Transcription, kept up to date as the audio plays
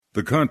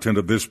The content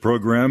of this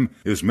program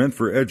is meant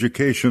for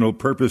educational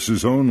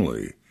purposes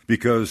only,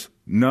 because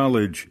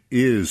knowledge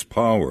is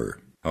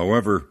power.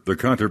 However, the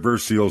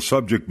controversial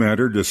subject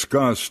matter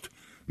discussed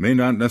may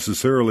not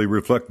necessarily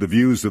reflect the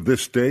views of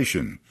this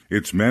station,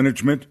 its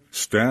management,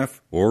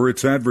 staff, or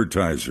its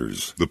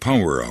advertisers. The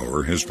Power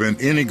Hour has been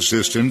in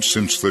existence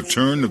since the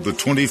turn of the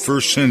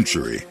 21st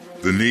century.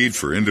 The need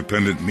for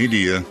independent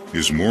media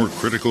is more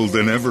critical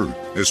than ever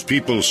as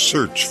people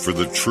search for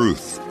the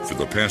truth. For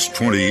the past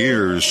 20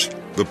 years,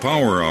 the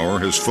Power Hour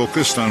has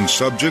focused on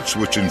subjects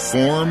which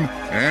inform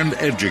and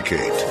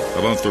educate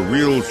about the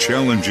real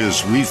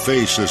challenges we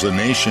face as a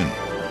nation.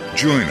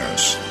 Join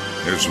us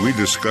as we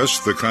discuss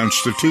the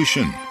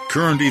Constitution,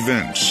 current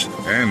events,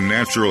 and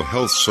natural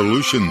health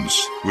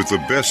solutions with the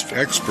best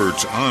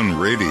experts on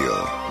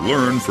radio.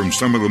 Learn from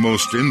some of the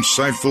most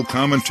insightful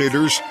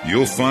commentators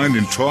you'll find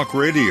in talk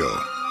radio.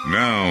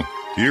 Now,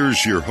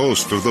 here's your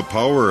host of the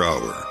Power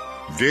Hour,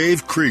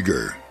 Dave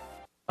Krieger.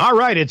 All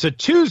right, it's a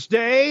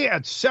Tuesday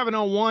at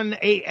 7:01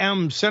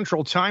 a.m.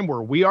 Central Time,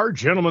 where we are,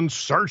 gentlemen,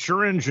 start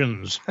your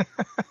engines.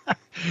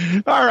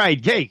 All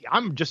right, hey,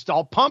 I'm just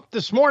all pumped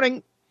this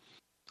morning.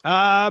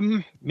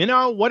 You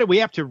know, what do we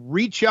have to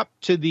reach up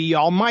to the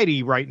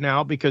Almighty right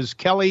now, because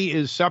Kelly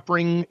is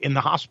suffering in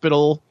the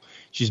hospital.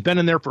 She's been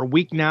in there for a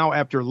week now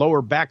after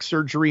lower back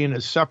surgery and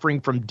is suffering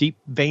from deep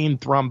vein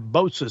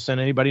thrombosis. And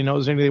anybody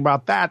knows anything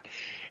about that,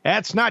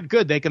 that's not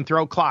good. They can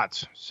throw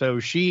clots. So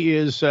she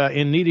is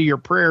in need of your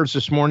prayers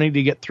this morning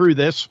to get through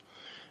this.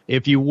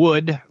 If you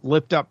would,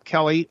 lift up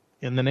Kelly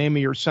in the name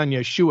of your son,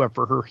 Yeshua,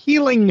 for her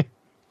healing.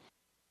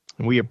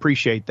 And we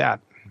appreciate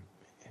that.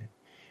 In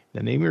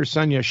the name of your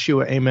son,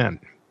 Yeshua, amen.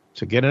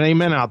 So get an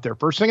amen out there.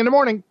 First thing in the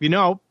morning, you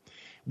know,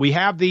 we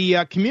have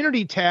the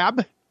community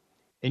tab,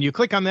 and you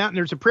click on that, and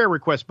there's a prayer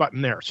request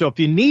button there. So if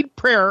you need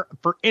prayer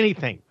for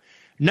anything,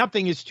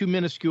 nothing is too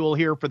minuscule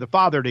here for the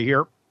Father to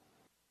hear.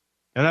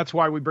 And that's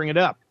why we bring it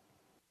up.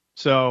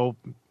 So,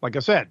 like I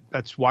said,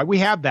 that's why we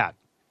have that.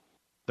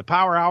 The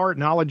Power Hour,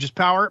 knowledge is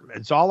power.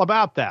 It's all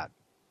about that.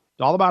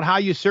 It's all about how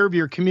you serve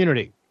your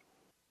community.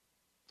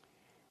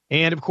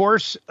 And, of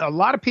course, a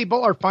lot of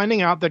people are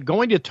finding out that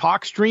going to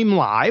TalkStream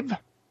Live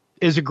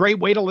is a great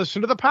way to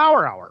listen to the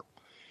Power Hour.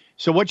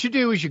 So what you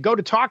do is you go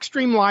to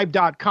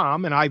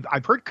TalkStreamLive.com, and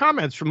I've heard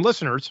comments from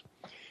listeners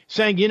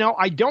saying, you know,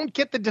 I don't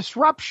get the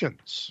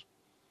disruptions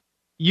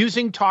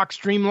using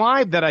TalkStream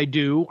Live that I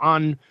do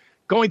on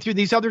going through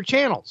these other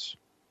channels.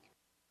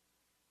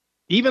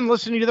 Even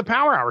listening to the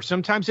Power Hour,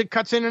 sometimes it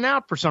cuts in and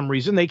out for some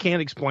reason. They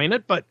can't explain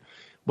it, but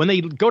when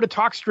they go to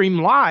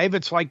TalkStream Live,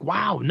 it's like,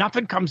 wow,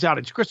 nothing comes out.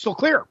 It's crystal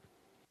clear.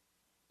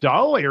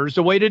 So here's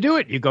the way to do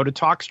it. You go to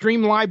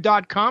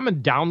TalkStreamLive.com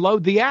and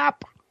download the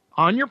app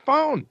on your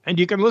phone, and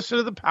you can listen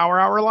to the Power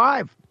Hour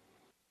live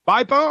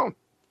by phone.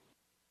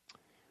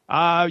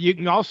 You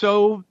can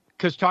also,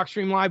 because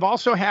TalkStream Live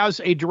also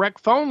has a direct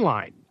phone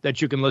line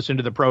that you can listen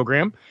to the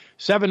program,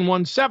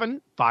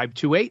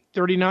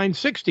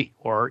 717-528-3960.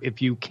 Or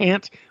if you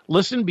can't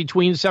listen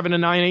between 7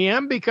 and 9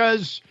 a.m.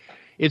 because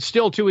it's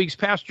still 2 weeks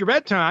past your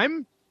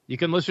bedtime, you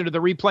can listen to the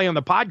replay on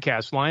the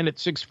podcast line at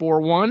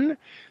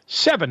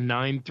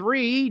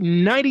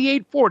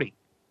 641-793-9840.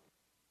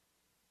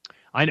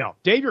 I know.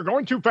 Dave, you're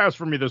going too fast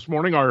for me this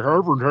morning. I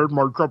haven't had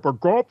my cup of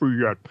coffee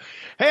yet.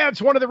 Hey,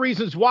 that's one of the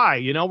reasons why.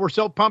 You know, we're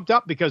so pumped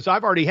up because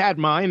I've already had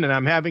mine, and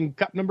I'm having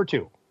cup number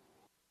 2.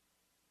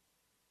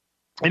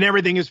 And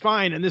everything is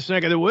fine in this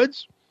neck of the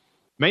woods.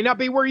 May not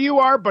be where you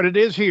are, but it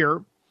is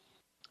here.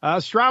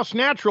 Strauss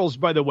Naturals,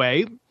 by the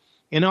way,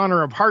 in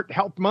honor of Heart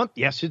Health Month.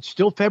 Yes, it's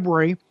still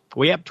February.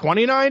 We have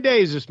 29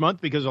 days this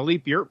month because of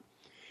leap year.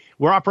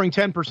 We're offering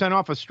 10%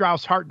 off of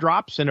Strauss Heart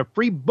Drops and a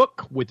free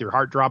book with your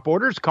heart drop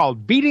orders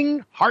called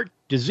Beating Heart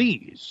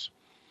Disease.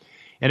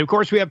 And, of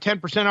course, we have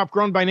 10% off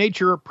Grown by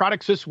Nature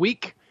products this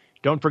week.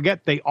 Don't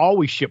forget, they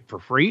always ship for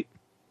free.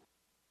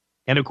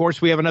 And, of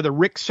course, we have another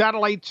Rick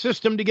satellite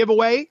system to give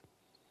away.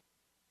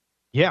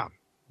 Yeah,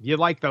 you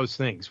like those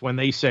things when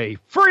they say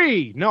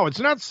free. No, it's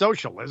not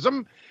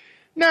socialism.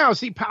 Now,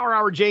 see, Power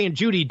Hour Jay and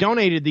Judy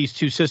donated these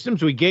 2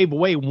 systems. We gave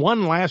away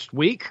one last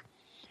week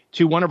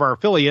to one of our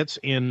affiliates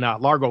in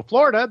Largo,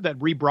 Florida, that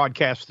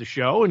rebroadcast the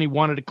show, and he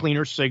wanted a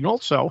cleaner signal.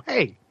 So,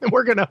 hey,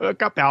 we're going to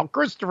hook up Al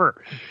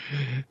Christopher.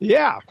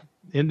 Yeah,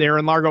 in there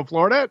in Largo,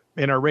 Florida,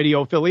 in our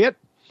radio affiliate.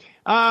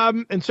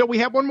 And so we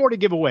have one more to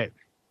give away.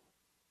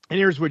 And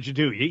here's what you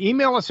do. You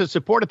email us at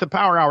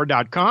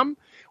support@thepowerhour.com,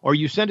 or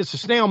you send us a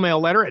snail mail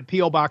letter at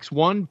P.O. Box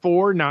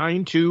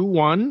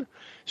 14921,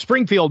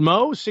 Springfield,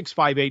 Mo.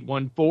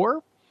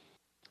 65814.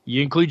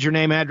 You include your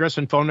name, address,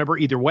 and phone number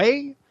either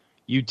way.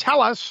 You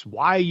tell us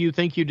why you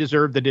think you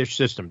deserve the dish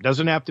system.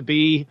 Doesn't have to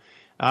be,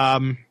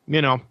 a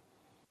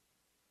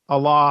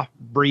law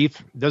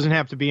brief. Doesn't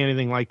have to be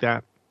anything like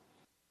that.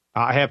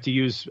 I have to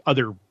use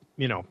other,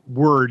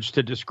 words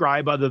to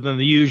describe other than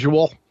the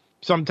usual.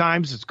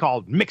 Sometimes it's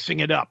called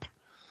mixing it up.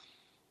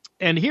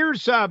 And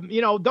here's,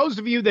 those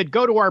of you that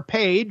go to our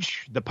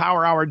page,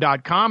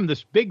 thepowerhour.com,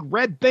 this big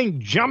red thing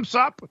jumps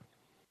up.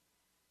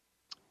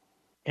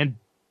 And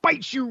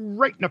bites you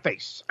right in the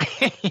face.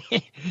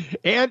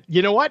 And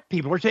you know what?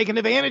 People are taking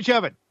advantage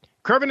of it.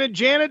 Kervin and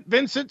Janet,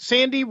 Vincent,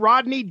 Sandy,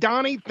 Rodney,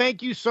 Donnie,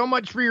 thank you so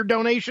much for your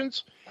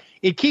donations.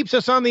 It keeps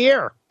us on the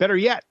air. Better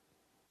yet,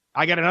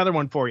 I got another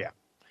one for you.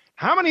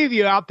 How many of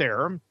you out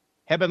there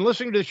have been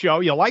listening to the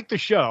show? You like the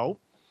show.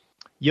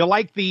 You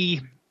like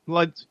the,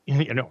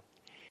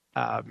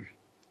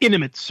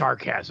 intimate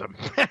sarcasm.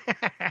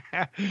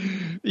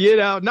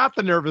 Not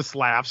the nervous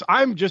laughs.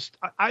 I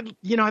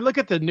look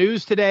at the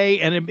news today,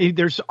 and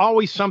there's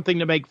always something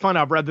to make fun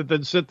of rather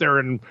than sit there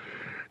and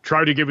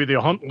try to give you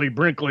the Huntley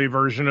Brinkley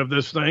version of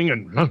this thing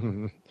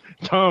and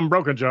Tom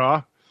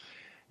Brokenjaw.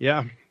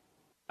 Yeah.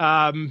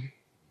 I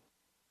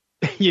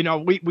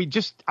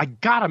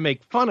gotta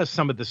make fun of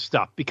some of this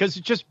stuff because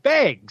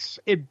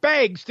it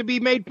begs to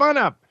be made fun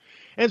of.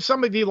 And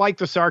some of you like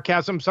the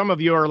sarcasm. Some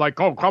of you are like,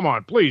 oh, come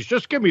on, please,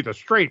 just give me the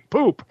straight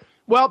poop.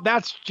 Well,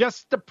 that's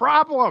just the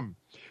problem.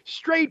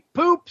 Straight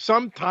poop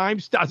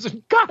sometimes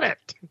doesn't cut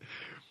it.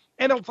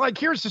 And it's like,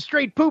 here's the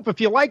straight poop.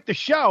 If you like the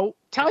show,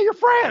 tell your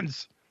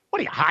friends. What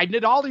are you, hiding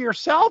it all to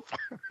yourself?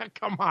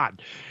 Come on.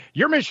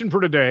 Your mission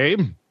for today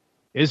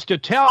is to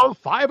tell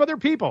 5 other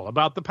people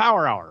about the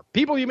Power Hour.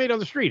 People you meet on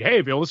the street. Hey,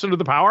 have you listened to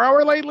the Power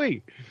Hour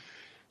lately?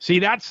 See,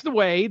 that's the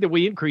way that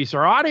we increase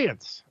our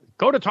audience.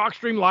 Go to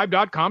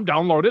TalkStreamLive.com,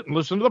 download it, and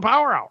listen to the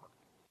Power Hour.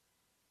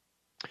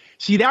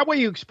 See, that way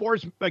you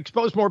expose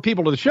more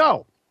people to the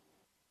show.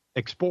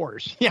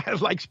 Expose. Yeah,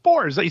 it's like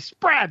spores. They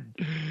spread.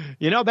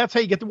 That's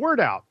how you get the word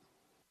out.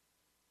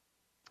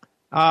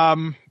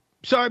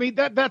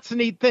 That's a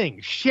neat thing.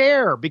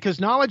 Share,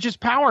 because knowledge is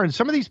power. And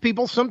some of these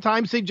people,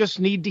 sometimes they just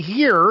need to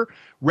hear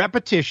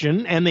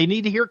repetition, and they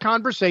need to hear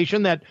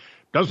conversation that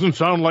doesn't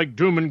sound like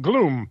doom and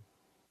gloom.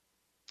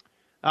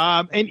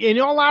 A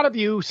lot of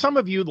you, some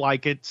of you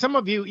like it. Some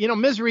of you,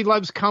 misery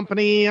loves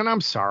company, and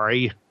I'm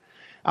sorry.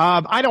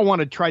 I don't want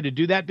to try to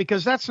do that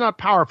because that's not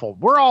powerful.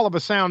 We're all of a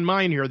sound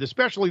mind here,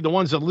 especially the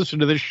ones that listen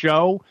to this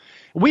show.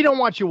 We don't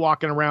want you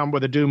walking around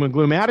with a doom and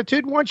gloom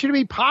attitude. We want you to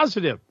be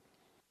positive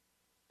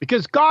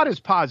because God is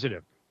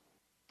positive.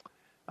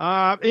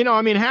 Half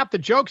the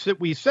jokes that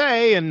we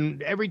say,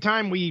 and every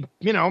time we,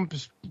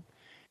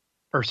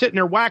 are sitting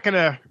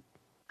there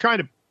trying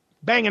to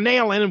bang a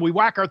nail in, and we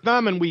whack our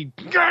thumb, and we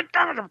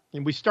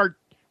start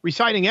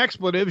reciting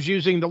expletives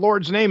using the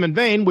Lord's name in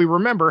vain, we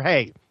remember,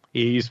 hey,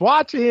 he's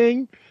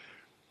watching.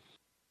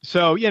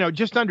 So,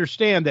 just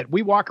understand that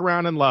we walk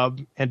around in love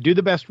and do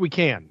the best we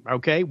can,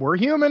 okay? We're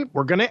human.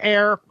 We're going to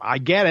err. I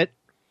get it.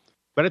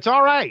 But it's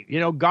all right.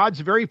 God's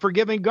a very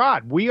forgiving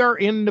God. We are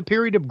in the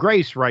period of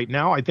grace right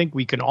now. I think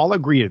we can all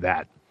agree to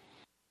that.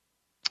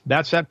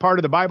 That's that part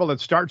of the Bible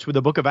that starts with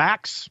the book of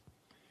Acts,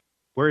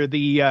 where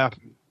the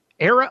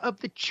era of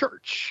the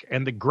church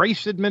and the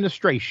grace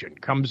administration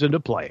comes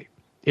into play.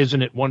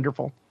 Isn't it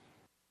wonderful?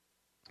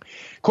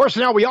 Of course,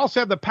 now we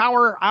also have the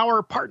Power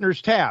Hour Partners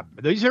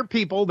tab. These are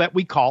people that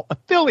we call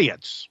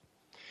affiliates.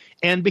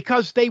 And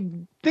because they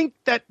think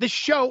that this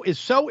show is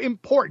so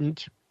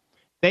important,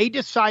 they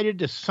decided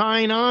to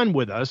sign on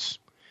with us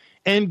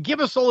and give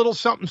us a little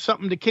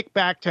something to kick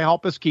back to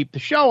help us keep the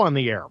show on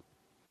the air.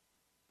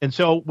 And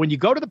so when you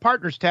go to the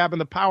Partners tab on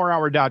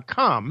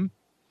thepowerhour.com,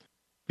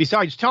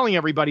 besides telling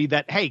everybody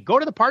that, hey, go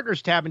to the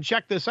Partners tab and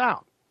check this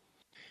out.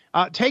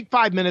 Take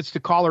 5 minutes to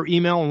call or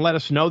email and let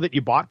us know that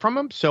you bought from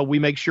them so we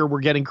make sure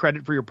we're getting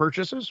credit for your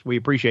purchases. We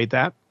appreciate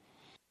that.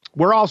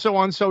 We're also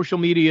on social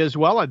media as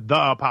well at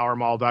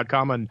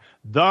thepowermall.com and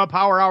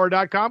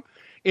thepowerhour.com.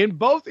 In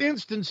both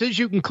instances,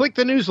 you can click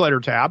the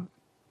newsletter tab.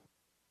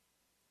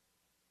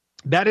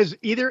 That is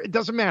it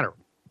doesn't matter,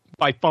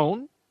 by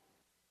phone.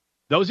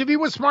 Those of you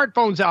with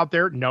smartphones out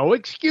there, no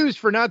excuse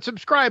for not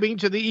subscribing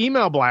to the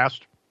email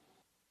blast.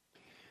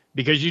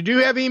 Because you do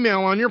have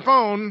email on your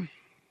phone.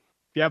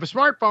 If you have a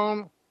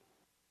smartphone,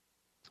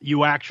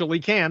 you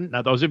actually can.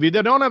 Now, those of you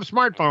that don't have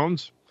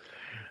smartphones,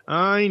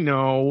 I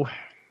know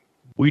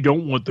we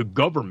don't want the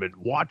government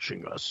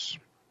watching us.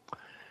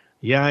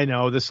 Yeah, I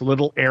know, this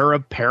little air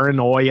of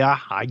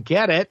paranoia. I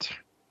get it.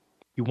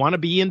 You want to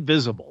be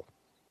invisible.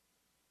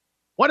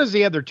 What is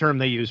the other term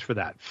they use for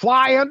that?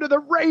 Fly under the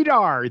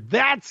radar.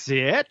 That's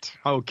it.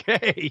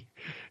 Okay.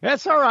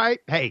 That's all right.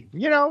 Hey,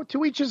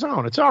 to each his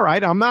own. It's all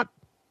right. I'm not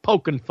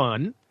poking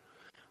fun.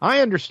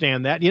 I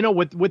understand that.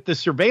 With the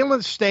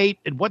surveillance state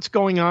and what's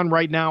going on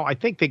right now, I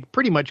think they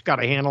pretty much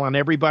got a handle on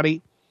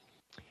everybody.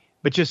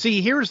 But you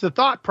see, here's the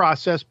thought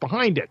process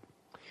behind it.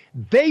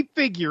 They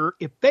figure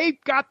if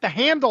they've got the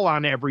handle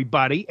on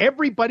everybody,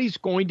 everybody's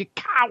going to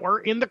cower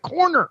in the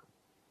corner.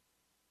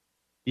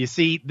 You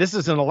see, this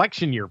is an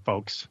election year,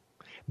 folks.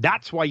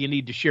 That's why you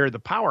need to share the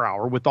Power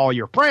Hour with all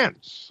your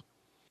friends.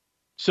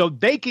 So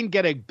they can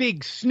get a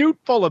big snoot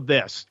full of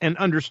this and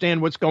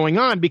understand what's going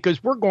on,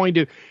 because we're going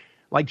to,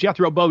 like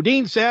Jethro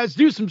Bodine says,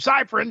 do some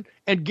ciphering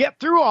and get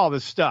through all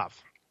this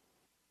stuff.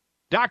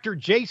 Dr.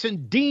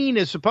 Jason Dean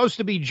is supposed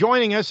to be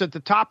joining us at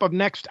the top of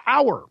next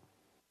hour.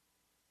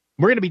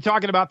 We're going to be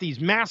talking about these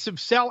massive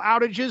cell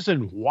outages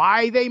and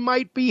why they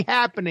might be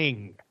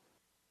happening.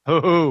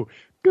 Oh,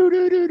 is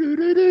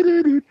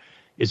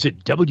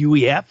it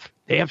WEF?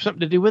 They have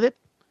something to do with it?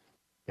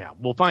 Yeah,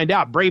 we'll find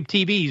out. Brave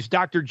TV's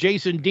Dr.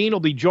 Jason Dean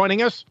will be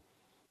joining us.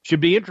 Should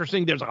be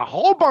interesting. There's a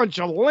whole bunch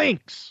of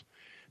links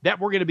that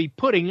we're going to be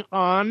putting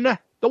on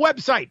the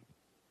website,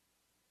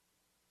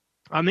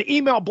 on the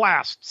email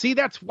blast. See,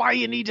 that's why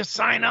you need to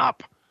sign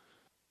up.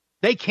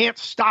 They can't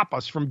stop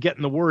us from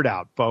getting the word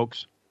out,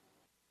 folks.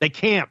 They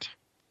can't.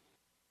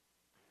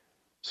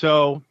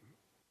 So,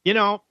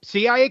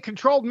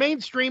 CIA-controlled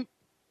mainstream.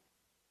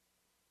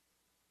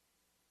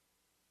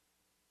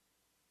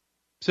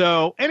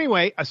 So,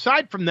 anyway,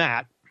 aside from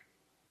that,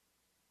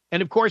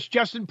 and of course,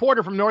 Justin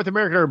Porter from North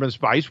American Urban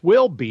Spice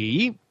will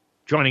be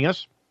joining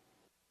us.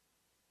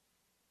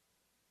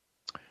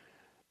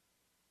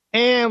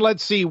 And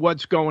let's see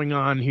what's going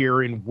on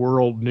here in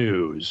world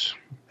news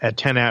at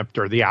 10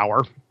 after the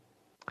hour.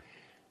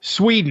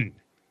 Sweden.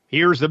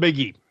 Here's the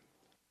biggie.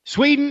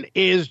 Sweden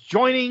is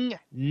joining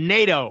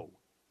NATO.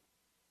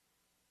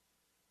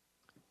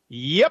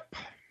 Yep.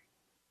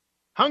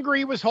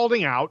 Hungary was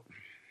holding out,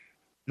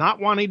 not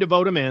wanting to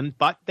vote him in,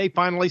 but they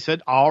finally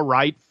said, all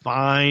right,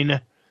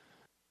 fine.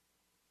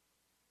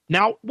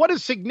 Now, what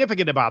is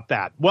significant about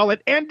that? Well,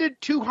 it ended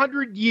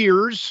 200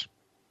 years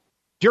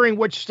during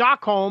which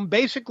Stockholm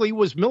basically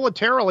was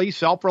militarily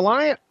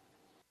self-reliant.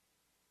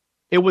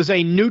 It was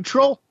a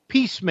neutral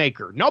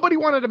peacemaker. Nobody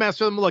wanted to mess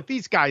with them. Look,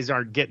 these guys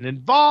aren't getting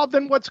involved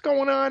in what's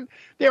going on.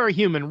 They're a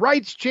human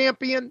rights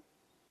champion.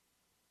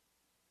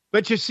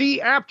 But you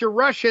see, after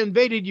Russia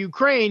invaded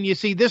Ukraine, you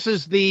see, this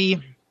is the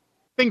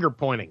finger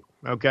pointing,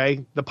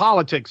 okay? The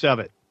politics of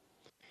it.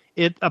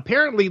 It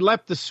apparently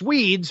left the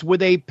Swedes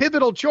with a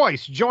pivotal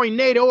choice: join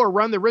NATO or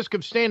run the risk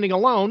of standing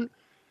alone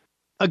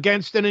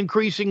against an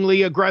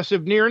increasingly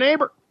aggressive near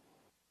neighbor.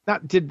 Now,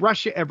 did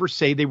Russia ever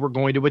say they were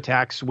going to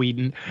attack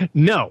Sweden?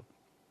 No.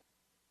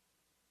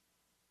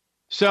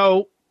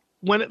 So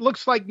when it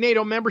looks like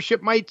NATO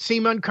membership might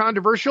seem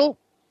uncontroversial,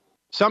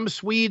 some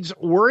Swedes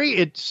worry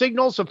it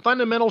signals a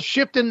fundamental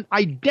shift in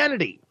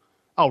identity.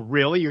 Oh,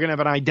 really? You're going to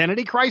have an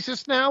identity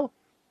crisis now?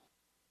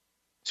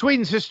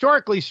 Sweden's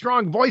historically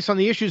strong voice on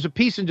the issues of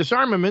peace and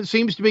disarmament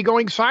seems to be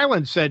going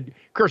silent, said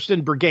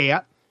Kirsten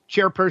Bergea,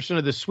 chairperson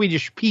of the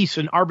Swedish Peace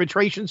and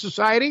Arbitration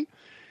Society,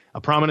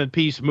 a prominent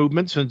peace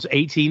movement since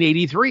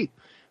 1883.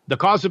 The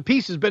cause of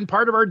peace has been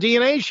part of our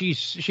DNA,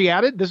 she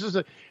added. This is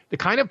the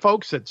kind of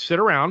folks that sit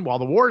around while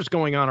the war is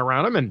going on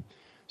around them and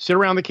sit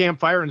around the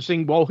campfire and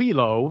sing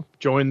Wohelo,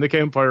 join the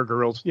campfire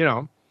girls,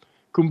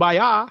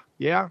 kumbaya,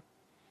 yeah.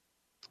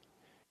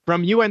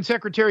 From UN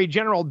Secretary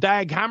General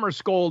Dag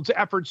Hammarskjöld's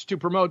efforts to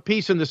promote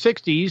peace in the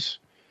 60s,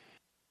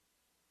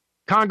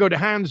 Congo to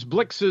Hans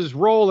Blix's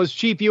role as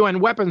chief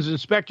UN weapons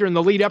inspector in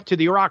the lead up to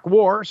the Iraq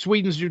War,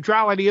 Sweden's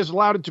neutrality has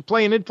allowed it to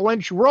play an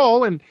influential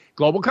role in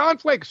global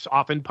conflicts,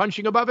 often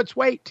punching above its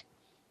weight.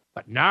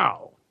 But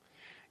now,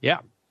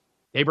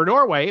 neighbor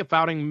Norway, a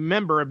founding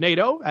member of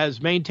NATO,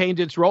 has maintained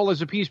its role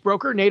as a peace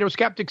broker. NATO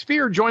skeptics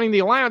fear joining the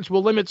alliance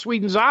will limit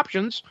Sweden's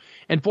options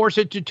and force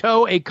it to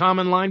toe a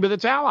common line with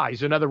its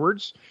allies. In other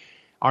words,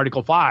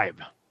 Article 5,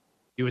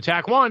 you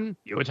attack one,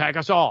 you attack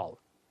us all.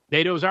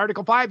 NATO's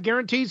Article 5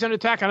 guarantees an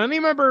attack on any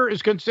member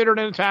is considered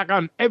an attack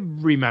on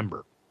every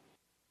member.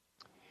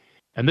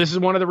 And this is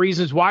one of the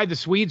reasons why the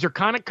Swedes are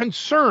kind of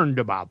concerned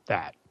about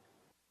that.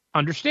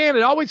 Understand,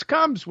 it always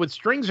comes with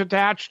strings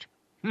attached.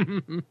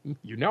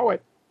 You know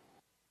it.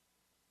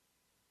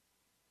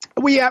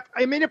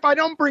 If I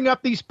don't bring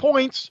up these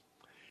points,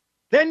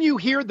 then you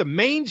hear the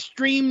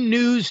mainstream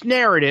news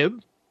narrative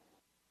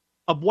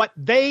of what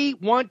they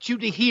want you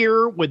to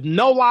hear with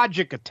no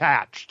logic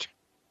attached.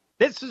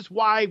 This is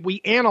why we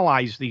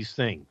analyze these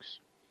things.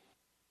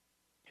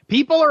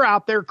 People are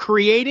out there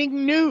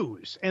creating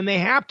news, and they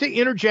have to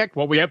interject.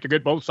 Well, we have to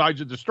get both sides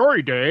of the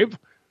story, Dave.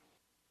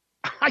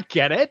 I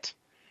get it.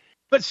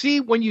 But see,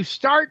 when you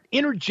start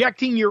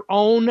interjecting your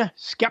own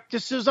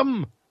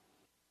skepticism,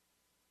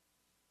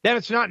 then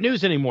it's not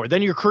news anymore.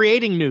 Then you're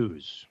creating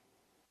news.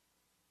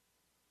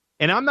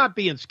 And I'm not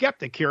being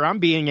skeptic here. I'm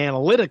being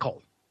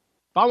analytical.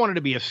 If I wanted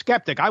to be a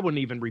skeptic, I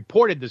wouldn't even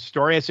reported this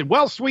story. I said,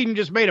 well, Sweden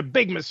just made a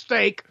big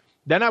mistake.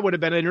 Then I would have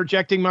been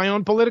interjecting my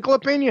own political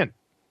opinion.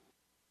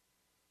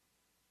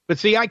 But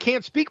see, I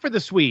can't speak for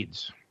the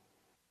Swedes.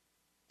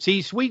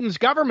 See, Sweden's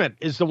government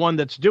is the one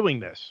that's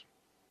doing this.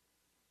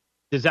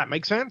 Does that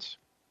make sense?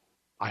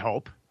 I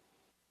hope.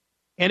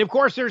 And, of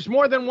course, there's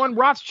more than one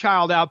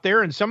Rothschild out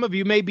there, and some of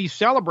you may be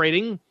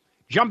celebrating,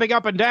 jumping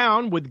up and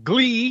down with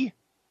glee.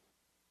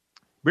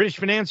 British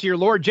financier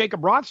Lord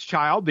Jacob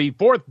Rothschild, the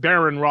fourth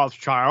Baron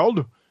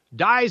Rothschild,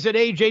 dies at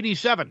age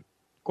 87,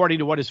 according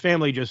to what his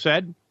family just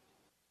said.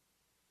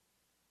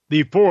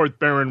 The fourth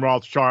Baron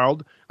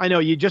Rothschild. I know,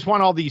 you just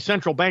want all these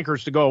central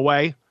bankers to go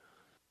away.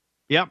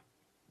 Yep.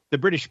 The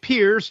British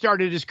peer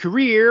started his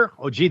career,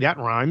 that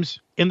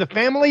rhymes, in the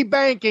family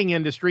banking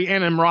industry,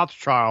 N.M.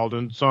 Rothschild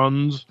and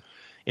Sons,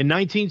 in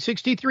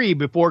 1963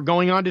 before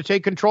going on to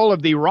take control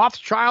of the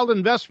Rothschild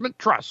Investment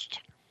Trust.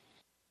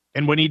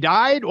 And when he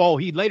died,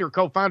 he later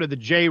co-founded the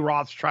J.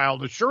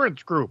 Rothschild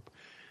Assurance Group,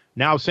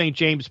 now St.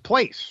 James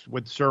Place,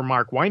 with Sir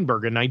Mark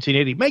Weinberg in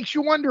 1980. Makes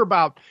you wonder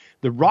about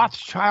the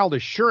Rothschild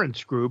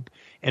Assurance Group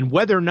and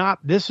whether or not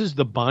this is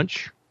the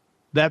bunch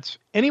that's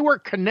anywhere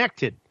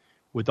connected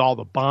with all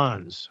the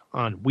bonds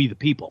on We the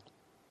People.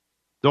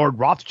 Lord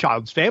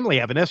Rothschild's family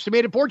have an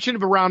estimated fortune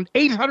of around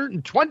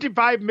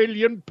 £825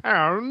 million,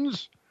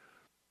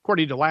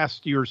 according to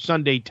last year's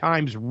Sunday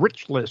Times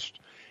Rich List,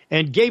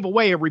 and gave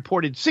away a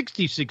reported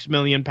 £66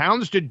 million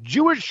to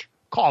Jewish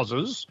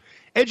causes,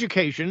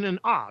 education, and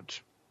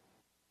art.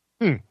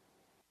 To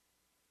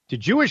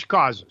Jewish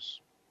causes.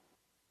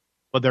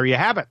 Well, there you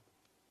have it.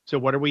 So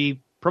what are we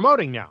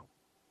promoting now?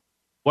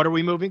 What are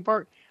we moving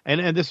for?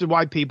 And this is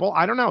why people,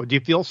 I don't know, do you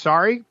feel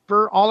sorry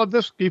for all of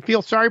this? Do you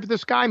feel sorry for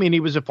this guy? I mean,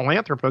 he was a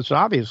philanthropist,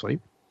 obviously.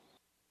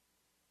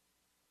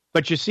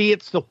 But you see,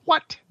 it's the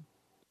what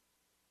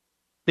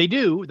they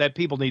do that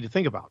people need to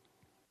think about.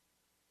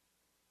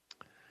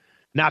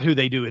 Not who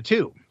they do it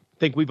to. I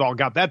think we've all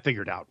got that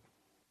figured out.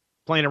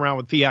 Playing around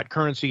with fiat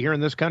currency here in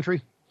this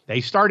country.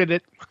 They started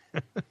it.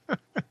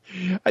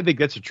 I think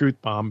that's a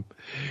truth bomb.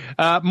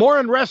 More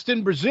unrest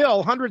in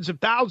Brazil. Hundreds of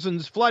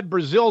thousands flood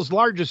Brazil's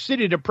largest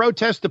city to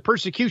protest the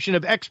persecution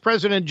of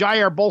ex-President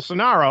Jair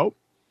Bolsonaro.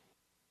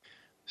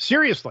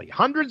 Seriously,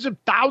 hundreds of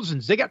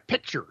thousands. They got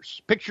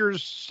pictures.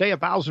 Pictures say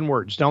 1,000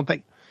 words, don't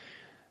they?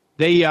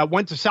 They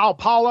went to Sao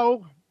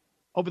Paulo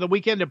over the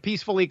weekend to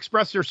peacefully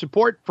express their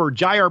support for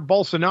Jair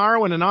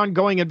Bolsonaro in an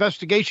ongoing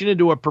investigation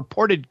into a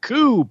purported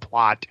coup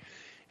plot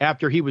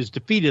after he was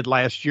defeated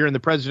last year in the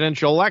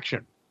presidential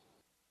election.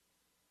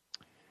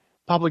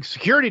 Public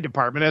Security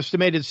Department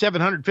estimated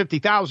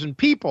 750,000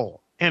 people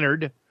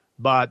entered,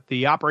 but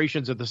the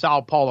operations of the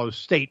Sao Paulo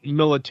State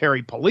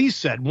Military Police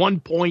said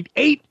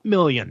 1.8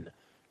 million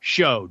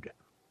showed.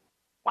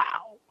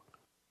 Wow.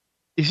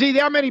 You see,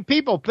 how many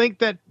people think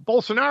that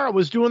Bolsonaro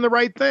was doing the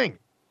right thing?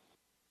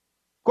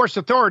 Of course,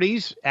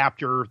 authorities,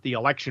 after the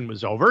election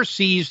was over,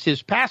 seized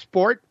his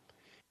passport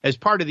as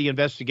part of the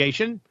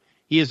investigation.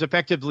 He is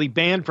effectively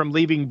banned from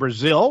leaving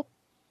Brazil.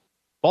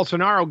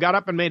 Bolsonaro got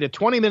up and made a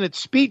 20-minute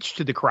speech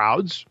to the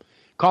crowds,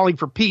 calling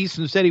for peace,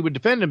 and said he would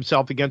defend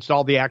himself against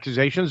all the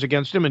accusations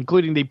against him,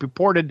 including the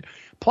purported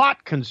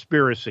plot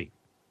conspiracy.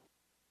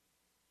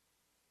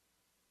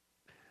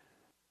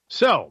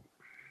 So,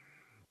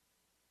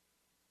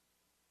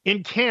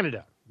 in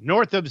Canada,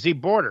 north of the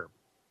border,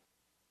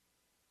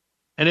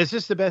 and is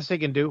this the best they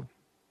can do?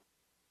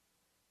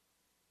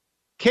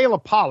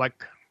 Kayla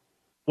Pollock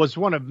was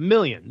one of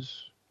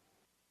millions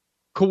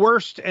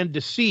coerced and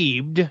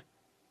deceived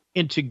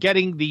into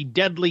getting the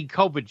deadly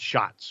COVID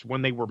shots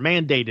when they were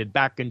mandated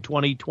back in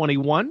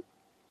 2021.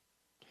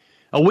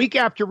 A week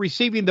after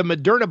receiving the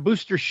Moderna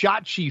booster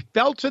shot, she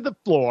fell to the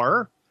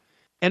floor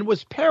and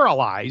was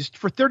paralyzed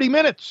for 30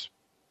 minutes.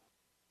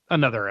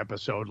 Another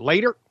episode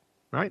later,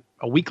 right?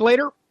 A week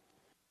later,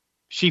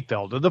 she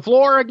fell to the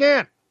floor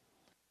again.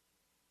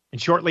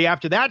 And shortly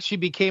after that, she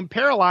became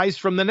paralyzed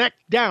from the neck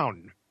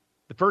down.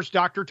 The first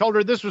doctor told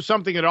her this was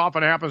something that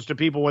often happens to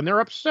people when they're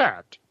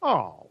upset.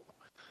 Oh.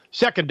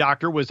 Second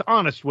doctor was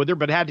honest with her,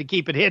 but had to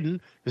keep it hidden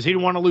because he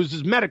didn't want to lose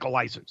his medical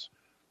license.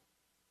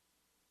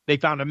 They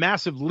found a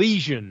massive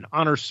lesion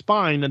on her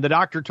spine, and the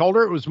doctor told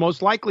her it was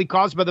most likely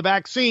caused by the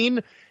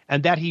vaccine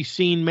and that he's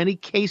seen many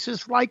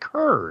cases like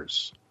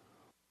hers.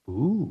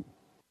 Ooh.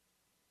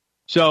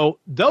 So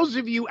those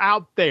of you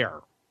out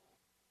there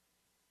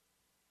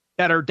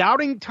that are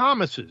doubting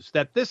Thomases,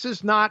 that this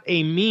is not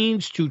a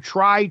means to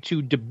try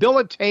to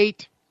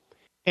debilitate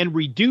and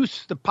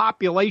reduce the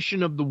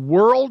population of the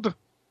world,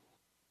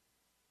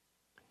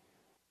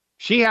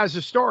 she has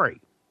a story.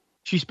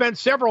 She spent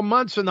several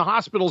months in the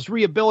hospital's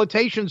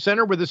rehabilitation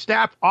center where the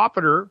staff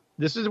offered her,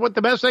 this is what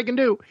the best they can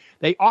do,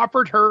 they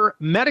offered her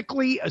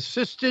medically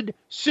assisted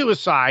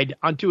suicide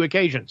on 2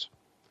 occasions,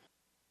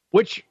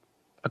 which,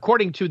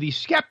 according to the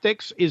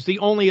skeptics, is the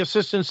only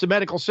assistance the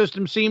medical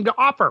system seemed to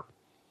offer.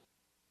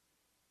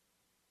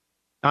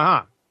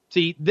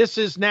 See, this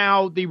is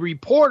now the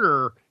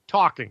reporter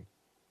talking.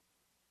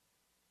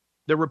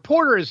 The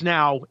reporter has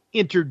now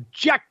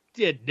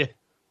interjected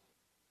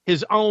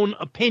his own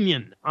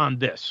opinion on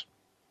this.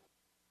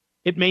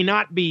 It may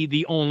not be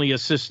the only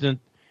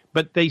assistant,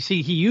 but they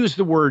see he used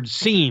the word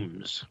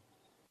seems.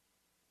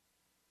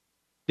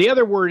 The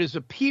other word is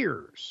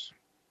appears.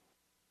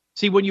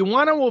 See, when you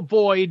want to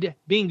avoid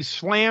being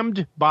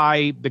slammed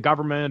by the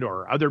government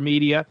or other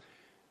media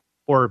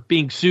or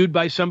being sued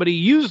by somebody,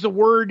 use the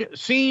word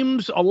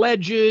seems,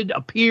 alleged,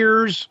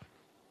 appears.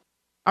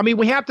 I mean,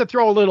 we have to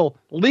throw a little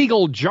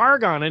legal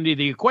jargon into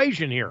the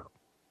equation here.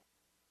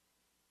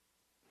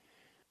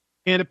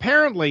 And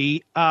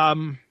apparently,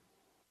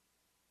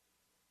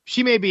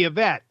 she may be a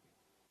vet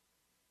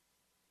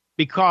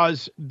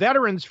because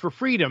Veterans for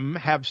Freedom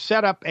have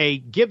set up a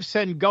Give,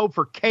 Send, Go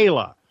for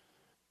Kayla,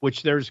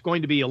 which there's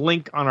going to be a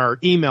link on our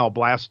email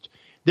blast.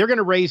 They're going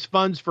to raise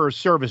funds for a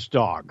service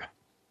dog.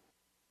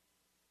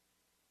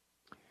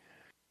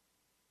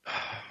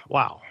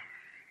 Wow.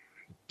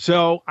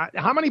 So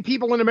how many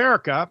people in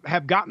America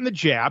have gotten the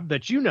jab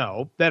that you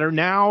know that are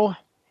now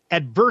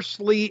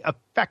adversely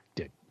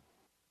affected?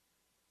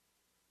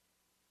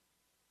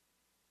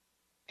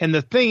 And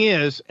the thing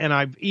is, and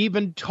I've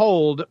even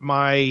told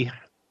my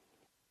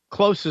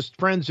closest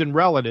friends and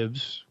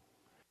relatives,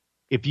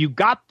 If you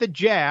got the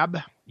jab,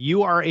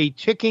 you are a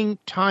ticking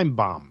time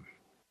bomb.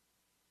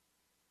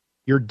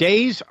 Your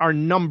days are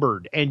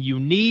numbered, and you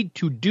need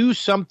to do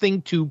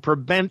something to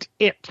prevent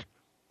it.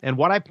 And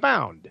what I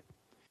found,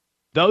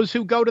 those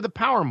who go to the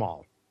Power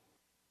Mall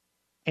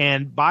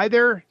and buy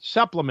their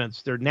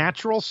supplements, their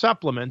natural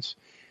supplements,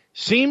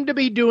 seem to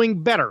be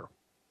doing better.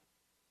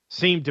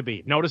 Seem to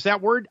be. Notice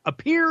that word?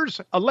 Appears,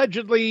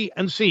 allegedly,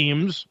 and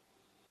seems,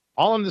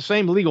 all in the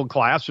same legal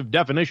class of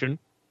definition,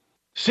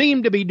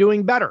 seem to be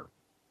doing better.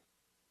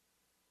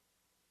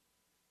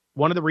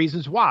 One of the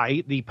reasons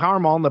why the Power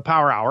Mall and the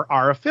Power Hour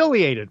are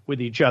affiliated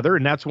with each other,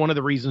 and that's one of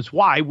the reasons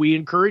why we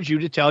encourage you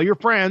to tell your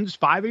friends,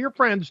 5 of your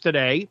friends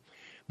today,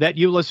 that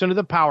you listen to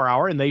the Power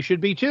Hour, and they should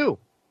be too.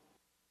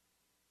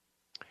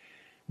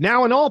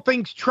 Now, in all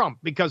things Trump,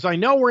 because I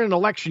know we're in an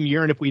election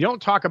year, and if we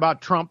don't talk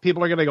about Trump,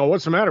 people are going to go,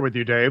 what's the matter with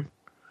you, Dave?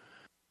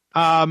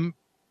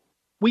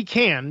 We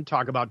can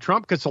talk about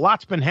Trump because a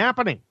lot's been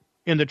happening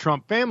in the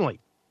Trump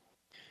family.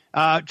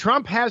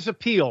 Trump has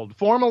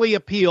formally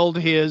appealed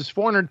his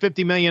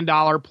 $450 million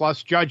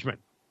plus judgment.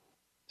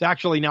 It's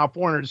actually now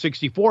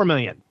 $464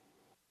 million.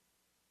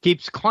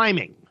 Keeps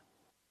climbing.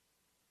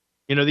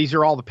 You know, these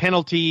are all the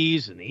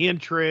penalties and the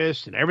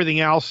interest and everything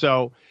else.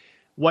 So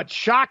what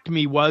shocked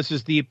me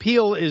is the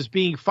appeal is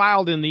being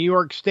filed in the New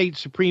York State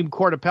Supreme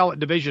Court Appellate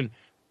Division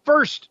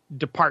First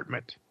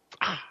Department.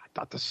 I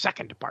thought the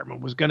Second Department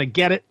was going to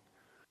get it.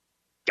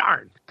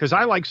 Darn, because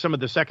I like some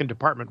of the Second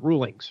Department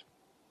rulings,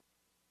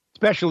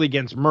 especially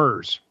against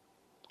MERS.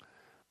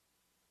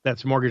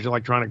 That's Mortgage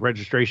Electronic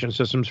Registration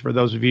Systems, for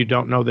those of you who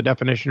don't know the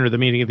definition or the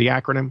meaning of the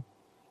acronym.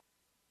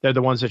 They're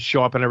the ones that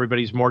show up in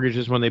everybody's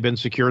mortgages when they've been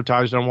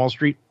securitized on Wall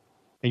Street,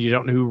 and you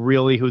don't know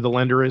who the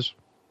lender is.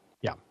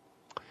 Yeah.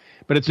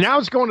 But it's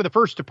going to the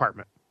First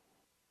Department.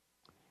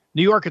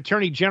 New York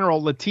Attorney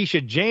General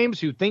Letitia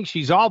James, who thinks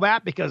she's all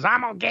that because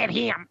I'm going to get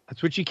him.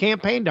 That's what she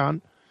campaigned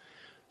on.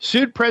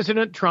 Sued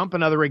President Trump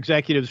and other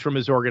executives from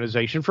his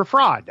organization for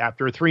fraud.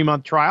 After a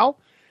 3-month trial,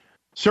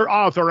 Sir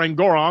Arthur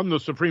Engoron,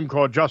 the Supreme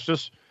Court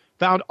Justice,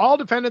 found all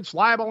defendants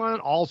liable on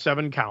all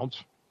 7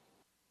 counts.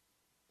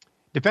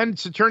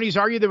 Defendants' attorneys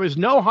argue there was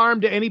no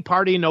harm to any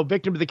party and no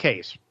victim to the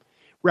case.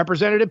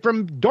 Representative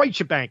from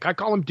Deutsche Bank, I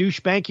call him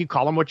Douche Bank, you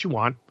call him what you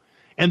want,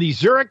 and the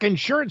Zurich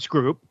Insurance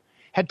Group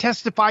had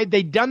testified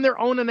they'd done their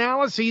own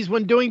analyses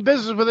when doing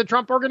business with the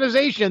Trump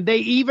organization. They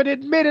even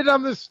admitted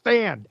on the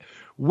stand,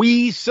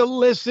 we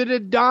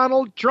solicited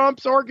Donald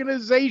Trump's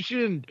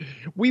organization.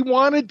 We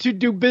wanted to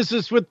do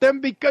business with them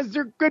because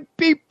they're good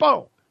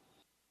people.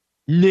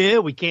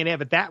 No, we can't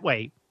have it that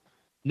way.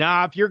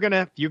 Nah, if you're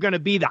gonna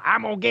be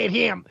I'm gonna get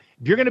him.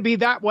 If you're gonna be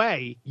that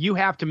way, you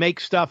have to make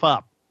stuff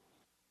up.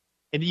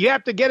 And you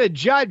have to get a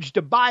judge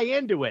to buy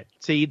into it.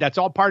 See, that's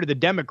all part of the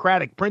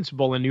democratic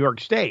principle in New York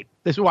State.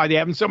 This is why they're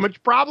having so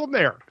much problem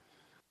there.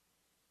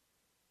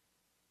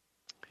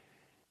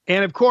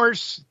 And, of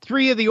course,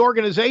 3 of the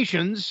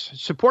organizations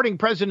supporting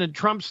President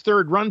Trump's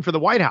third run for the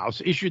White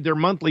House issued their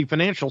monthly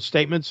financial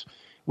statements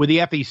with the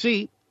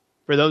FEC.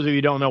 For those of you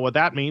who don't know what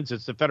that means,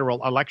 it's the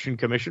Federal Election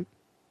Commission.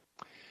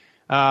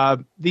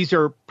 These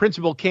are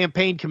principal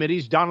campaign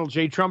committees: Donald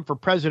J. Trump for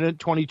President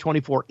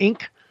 2024,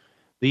 Inc.,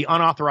 the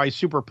Unauthorized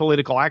Super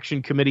Political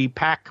Action Committee,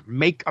 PAC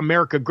Make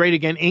America Great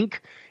Again, Inc.,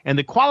 and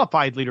the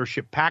Qualified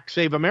Leadership PAC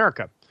Save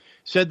America,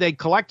 said they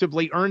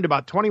collectively earned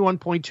about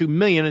 $21.2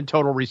 million in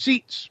total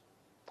receipts.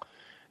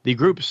 The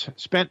groups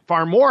spent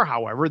far more,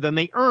 however, than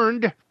they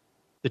earned.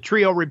 The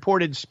trio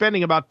reported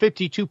spending about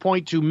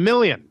 $52.2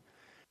 million.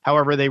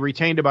 However, they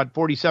retained about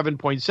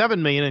 $47.7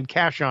 million in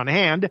cash on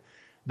hand.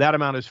 That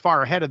amount is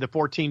far ahead of the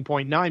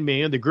 $14.9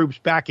 million the groups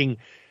backing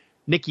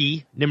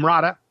Nikki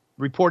Nimrata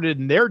reported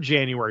in their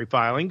January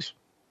filings.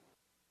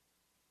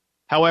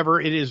 However,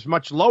 it is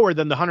much lower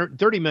than the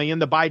 $130 million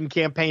the Biden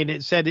campaign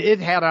had said it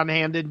had on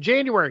hand in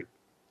January.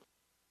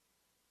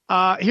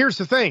 Here's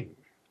the thing.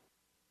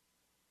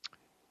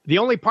 The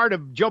only part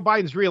of Joe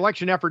Biden's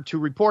reelection effort to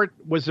report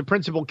was the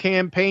principal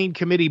campaign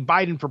committee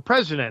Biden for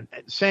President,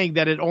 saying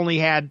that it only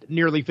had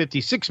nearly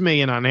 $56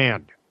 million on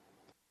hand.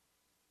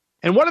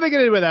 And what are they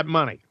going to do with that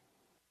money?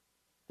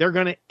 They're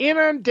going to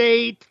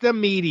inundate the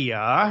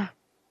media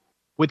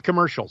with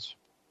commercials.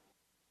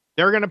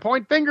 They're going to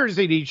point fingers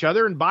at each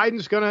other, and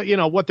Biden's going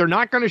to, what they're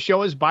not going to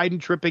show is Biden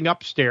tripping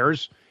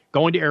upstairs,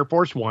 going to Air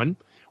Force One,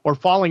 or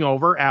falling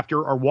over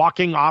after, or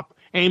walking up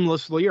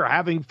aimlessly, or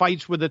having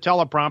fights with the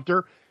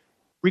teleprompter.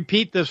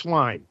 Repeat this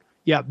line.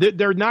 Yeah,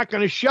 they're not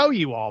going to show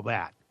you all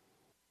that.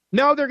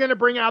 No, they're going to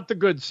bring out the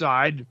good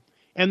side,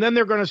 and then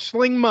they're going to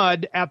sling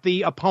mud at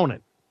the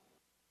opponent.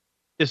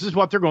 This is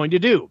what they're going to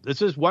do.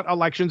 This is what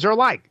elections are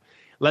like.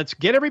 Let's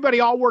get everybody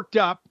all worked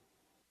up,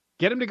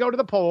 get them to go to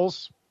the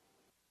polls.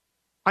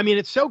 I mean,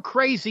 it's so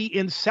crazy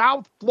in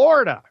South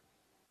Florida.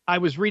 I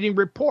was reading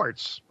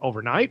reports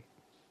overnight.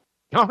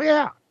 Oh,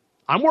 yeah,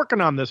 I'm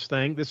working on this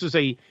thing. This is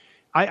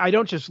I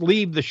don't just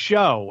leave the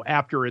show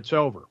after it's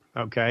over,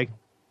 okay?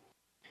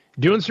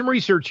 Doing some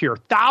research here.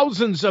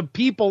 Thousands of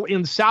people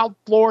in South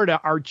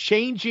Florida are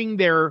changing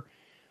their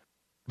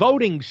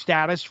voting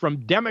status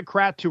from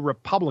Democrat to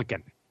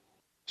Republican.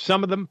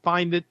 Some of them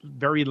find it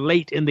very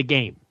late in the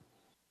game,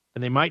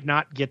 and they might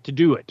not get to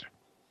do it.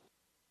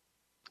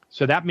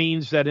 So that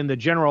means that in the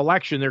general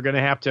election, they're going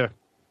to have to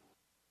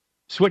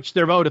switch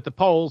their vote at the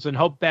polls and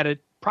hope that it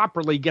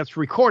properly gets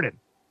recorded.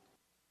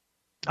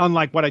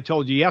 Unlike what I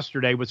told you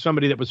yesterday with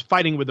somebody that was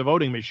fighting with the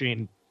voting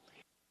machine.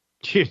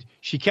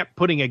 She kept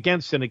putting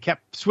against and it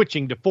kept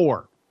switching to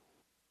 4.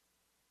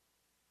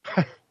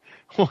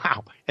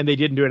 Wow. And they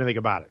didn't do anything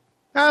about it.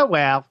 Oh,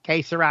 well,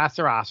 que sera,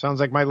 sera. Sounds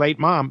like my late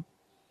mom.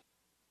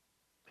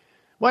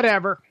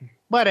 Whatever.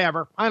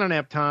 I don't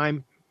have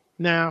time.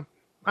 No,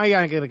 I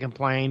ain't going to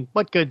complain.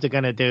 What good's it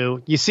going to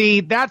do? You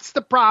see, that's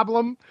the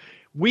problem.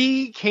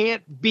 We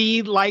can't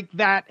be like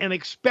that and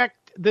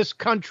expect this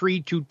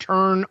country to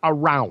turn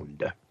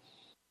around.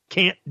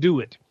 Can't do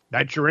it.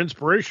 That's your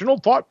inspirational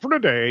thought for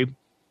today.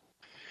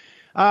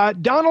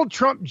 Donald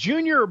Trump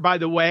Jr., by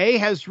the way,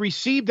 has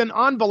received an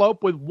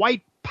envelope with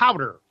white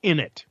powder in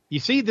it. You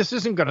see, this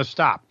isn't going to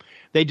stop.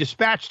 They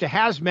dispatched a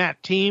hazmat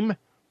team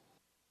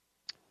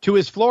to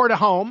his Florida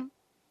home.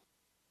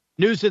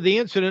 News of the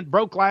incident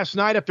broke last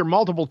night after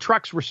multiple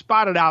trucks were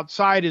spotted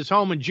outside his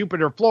home in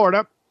Jupiter,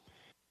 Florida.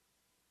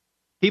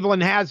 People in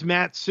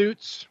hazmat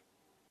suits.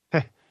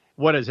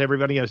 What is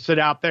everybody going to sit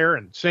out there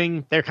and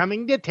sing? They're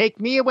coming to take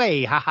me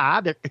away. Ha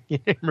ha.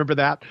 Remember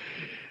that?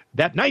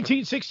 That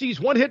 1960s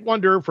one-hit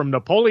wonder from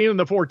Napoleon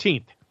the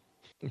 14th.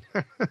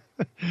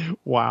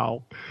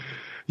 Wow.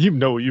 You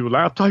know you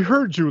laughed. I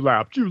heard you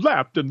laughed. You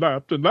laughed and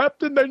laughed and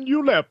laughed, and then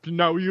you left. And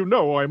now you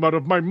know I'm out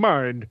of my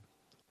mind.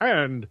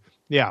 And,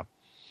 yeah.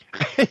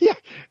 Yeah.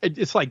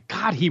 It's like,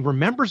 God, he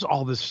remembers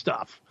all this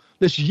stuff.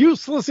 This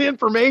useless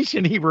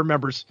information he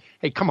remembers.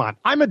 Hey, come on.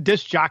 I'm a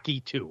disc jockey,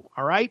 too,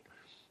 all right?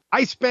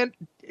 I spent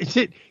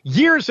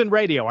years in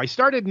radio. I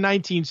started in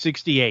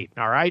 1968,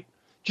 all right?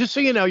 Just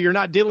so you know, you're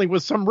not dealing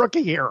with some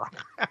rookie here.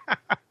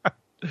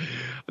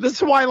 This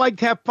is why I like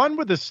to have fun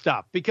with this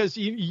stuff, because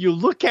you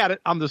look at it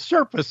on the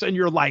surface and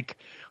you're like,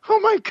 oh,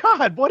 my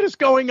God, what is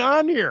going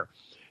on here?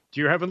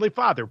 Dear Heavenly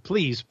Father,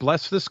 please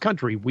bless this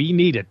country. We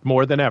need it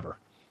more than ever.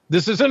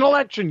 This is an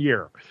election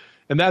year,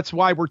 and that's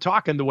why we're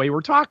talking the way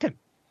we're talking.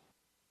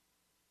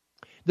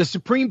 The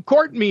Supreme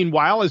Court,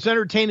 meanwhile, is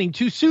entertaining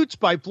 2 suits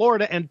by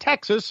Florida and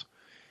Texas,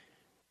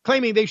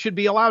 claiming they should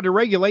be allowed to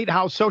regulate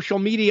how social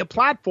media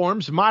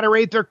platforms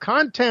moderate their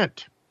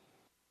content.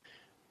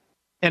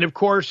 And, of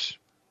course,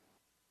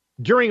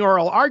 during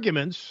oral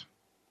arguments,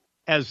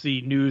 as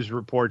the news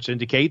reports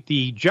indicate,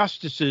 the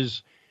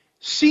justices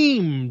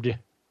seemed,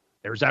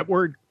 there's that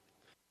word,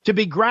 to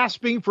be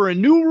grasping for a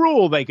new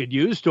rule they could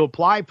use to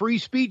apply free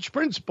speech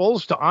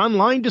principles to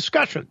online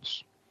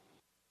discussions.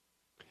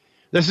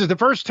 This is the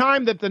first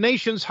time that the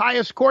nation's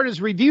highest court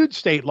has reviewed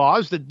state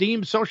laws that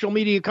deem social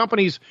media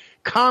companies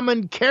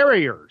common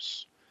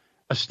carriers,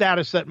 a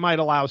status that might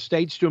allow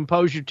states to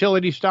impose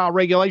utility-style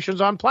regulations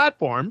on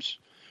platforms,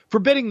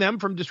 forbidding them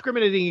from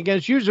discriminating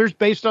against users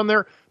based on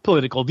their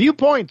political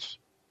viewpoints.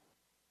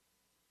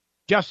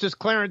 Justice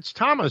Clarence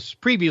Thomas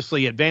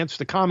previously advanced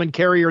the common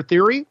carrier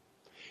theory,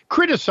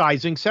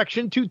 criticizing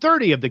Section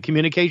 230 of the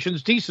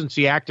Communications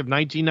Decency Act of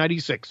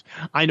 1996.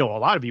 I know a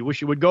lot of you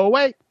wish it would go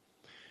away.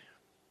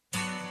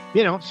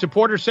 You know,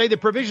 supporters say the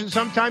provision,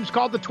 sometimes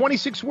called the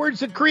 26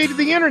 words that created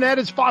the internet,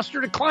 has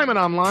fostered a climate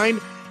online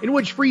in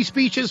which free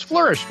speech has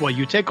flourished. Well,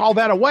 you take all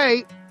that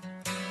away.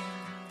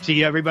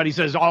 See, everybody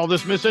says all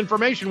this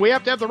misinformation. We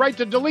have to have the right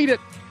to delete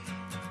it.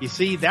 You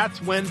see, that's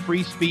when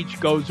free speech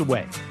goes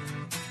away.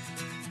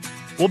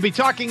 We'll be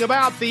talking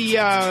about the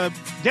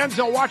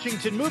Denzel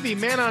Washington movie,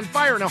 Man on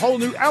Fire, and a whole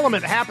new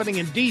element happening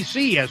in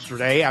D.C.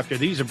 yesterday after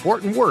these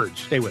important words.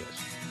 Stay with us.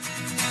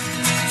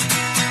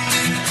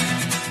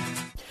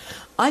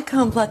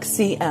 iComplex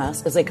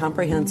CS is a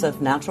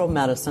comprehensive natural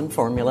medicine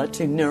formula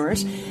to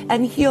nourish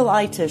and heal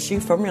eye tissue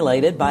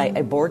formulated by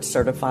a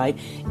board-certified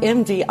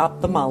MD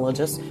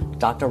ophthalmologist,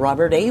 Dr.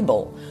 Robert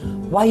Abel.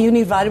 Why you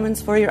need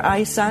vitamins for your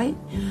eyesight?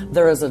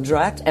 There is a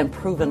direct and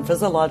proven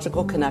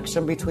physiological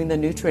connection between the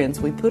nutrients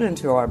we put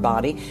into our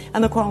body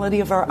and the quality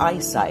of our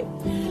eyesight.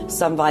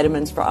 Some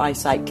vitamins for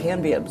eyesight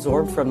can be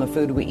absorbed from the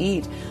food we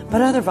eat,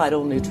 but other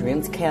vital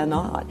nutrients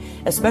cannot,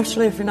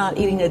 especially if you're not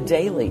eating a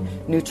daily,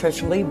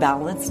 nutritionally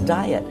balanced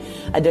diet.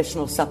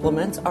 Additional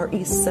supplements are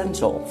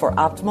essential for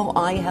optimal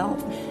eye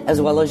health,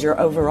 as well as your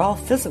overall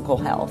physical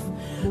health.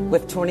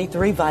 With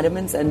 23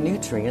 vitamins and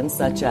nutrients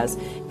such as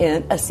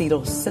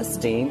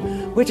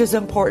N-acetylcysteine, which is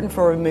important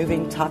for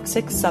removing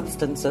toxic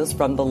substances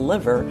from the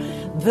liver,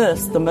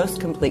 this, the most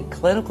complete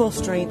clinical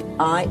strength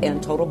eye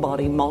and total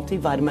body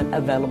multivitamin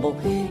available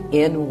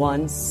in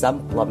one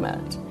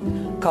supplement.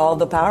 Call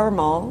the Power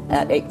Mall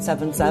at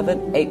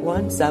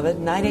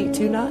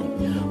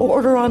 877-817-9829 or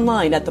order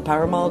online at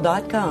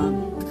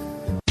thepowermall.com.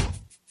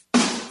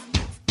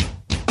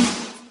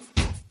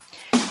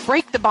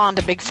 Break the bond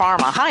to Big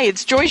Pharma. Hi,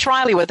 it's Joyce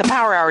Riley with the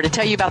Power Hour to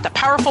tell you about the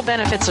powerful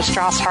benefits of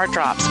Strauss Heart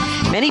Drops.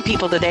 Many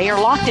people today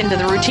are locked into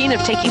the routine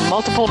of taking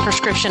multiple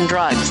prescription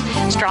drugs.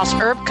 Strauss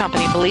Herb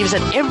Company believes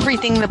that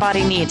everything the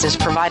body needs is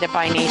provided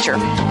by nature.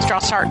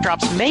 Strauss Heart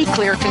Drops may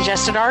clear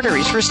congested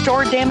arteries,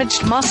 restore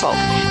damaged muscle,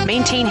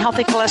 maintain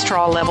healthy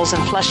cholesterol levels,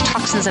 and flush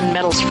toxins and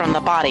metals from the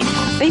body.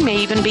 They may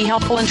even be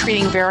helpful in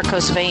treating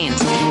varicose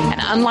veins. And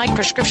unlike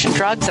prescription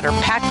drugs that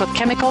are packed with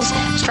chemicals,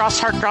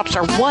 Strauss Heart Drops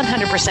are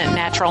 100%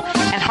 natural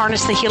and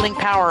harness the healing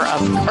power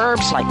of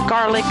herbs like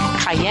garlic,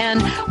 cayenne,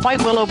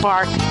 white willow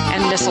bark,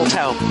 and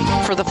mistletoe.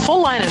 For the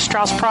full line of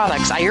Strauss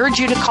products, I urge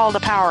you to call the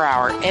Power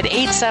Hour at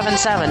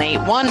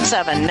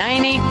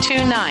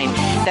 877-817-9829.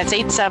 That's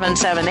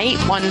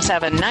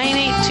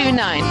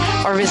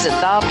 877-817-9829. Or visit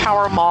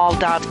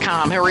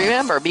thepowermall.com. And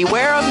remember,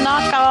 beware of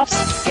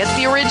knockoffs. Get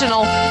the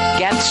original.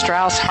 Get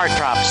Strauss Heart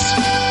Drops.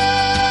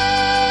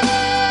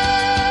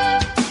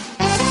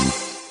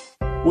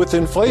 With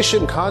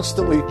inflation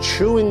constantly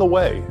chewing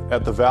away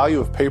at the value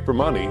of paper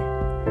money,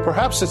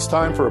 perhaps it's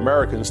time for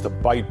Americans to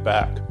bite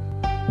back.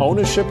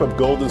 Ownership of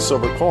gold and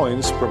silver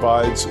coins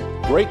provides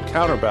great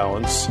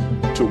counterbalance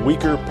to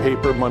weaker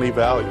paper money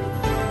value.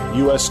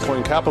 U.S.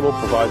 Coin Capital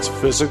provides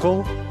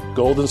physical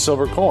gold and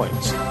silver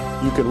coins.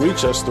 You can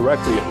reach us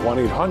directly at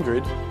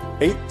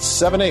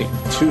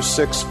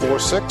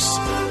 1-800-878-2646,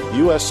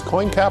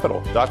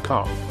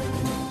 uscoincapital.com.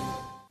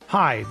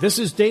 Hi, this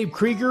is Dave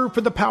Krieger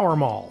for the Power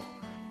Mall.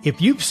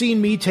 If you've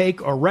seen me take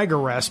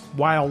Oregarest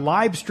while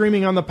live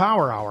streaming on the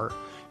Power Hour,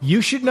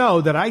 you should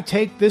know that I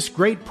take this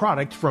great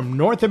product from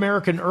North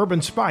American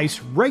Herb & Spice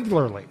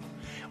regularly.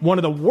 One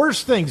of the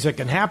worst things that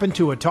can happen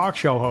to a talk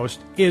show host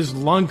is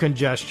lung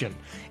congestion,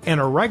 and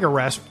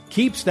Oregarest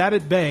keeps that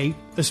at bay,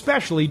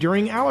 especially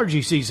during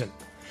allergy season.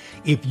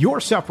 If you're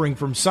suffering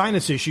from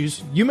sinus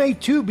issues, you may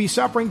too be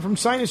suffering from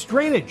sinus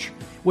drainage,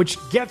 which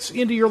gets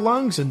into your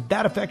lungs and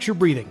that affects your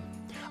breathing.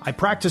 I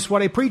practice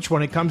what I preach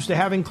when it comes to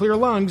having clear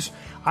lungs.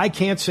 I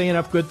can't say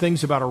enough good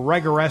things about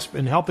Oregarest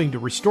in helping to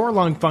restore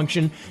lung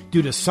function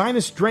due to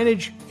sinus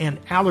drainage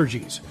and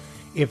allergies.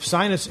 If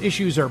sinus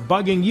issues are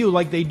bugging you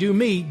like they do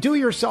me, do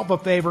yourself a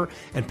favor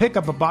and pick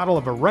up a bottle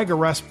of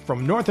Oregarest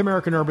from North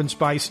American Herb &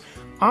 Spice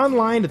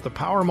online at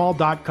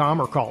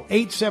thepowermall.com or call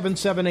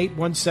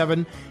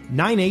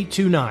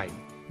 877-817-9829.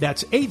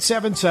 That's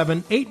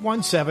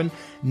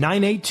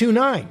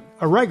 877-817-9829.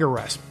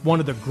 Oregarest, one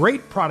of the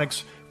great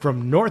products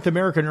from North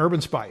American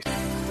Herb & Spice.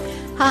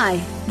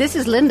 Hi, this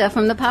is Linda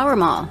from the Power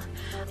Mall.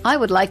 I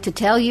would like to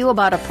tell you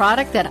about a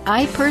product that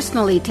I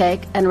personally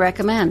take and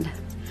recommend.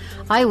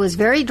 I was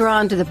very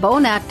drawn to the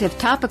Bone Active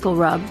Topical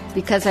Rub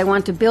because I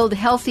want to build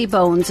healthy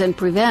bones and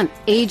prevent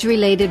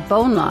age-related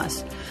bone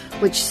loss,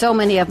 which so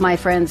many of my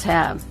friends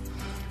have.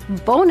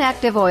 Bone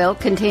Active Oil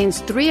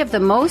contains 3 of the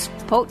most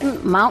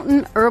potent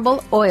mountain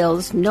herbal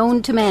oils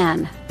known to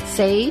man: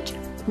 sage,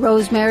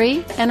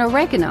 rosemary, and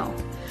oregano.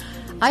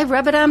 I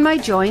rub it on my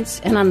joints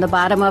and on the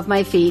bottom of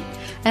my feet,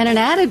 and an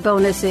added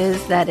bonus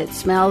is that it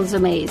smells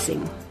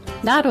amazing.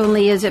 Not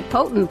only is it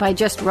potent by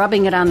just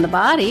rubbing it on the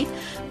body,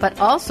 but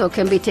also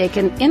can be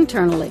taken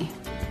internally.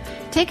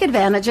 Take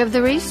advantage of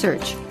the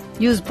research.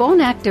 Use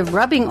Bone Active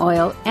rubbing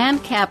oil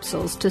and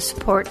capsules to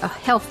support a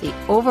healthy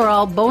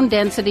overall bone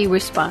density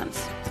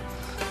response.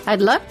 I'd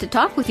love to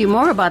talk with you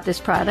more about this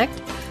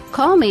product.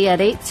 Call me at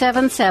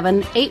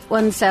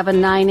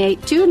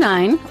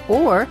 877-817-9829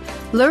 or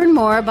learn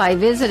more by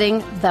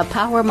visiting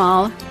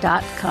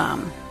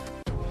thepowermall.com.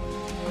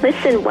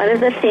 Listen, one of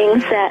the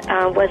things that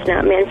was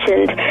not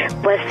mentioned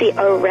was the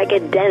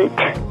Oregadent.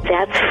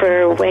 That's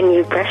for when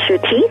you brush your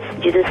teeth.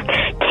 You just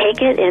take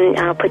it and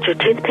put your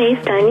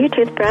toothpaste on your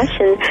toothbrush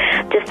and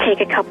just take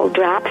a couple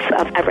drops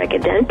of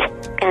Oregadent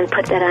and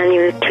put that on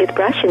your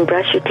toothbrush and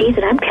brush your teeth.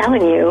 And I'm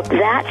telling you,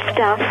 that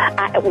stuff,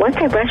 once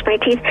I brush my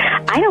teeth,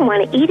 I don't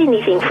want to eat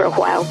anything for a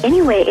while.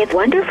 Anyway, it's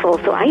wonderful.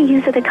 So I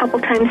use it a couple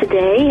times a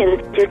day,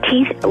 and your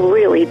teeth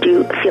really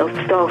do feel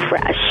so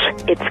fresh.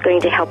 It's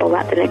going to help a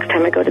lot the next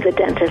time I go to the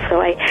dentist.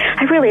 So I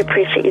really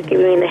appreciate you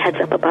giving me the heads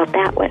up about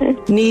that one.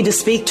 Need to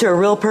speak to a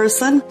real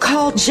person?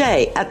 Call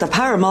Jay at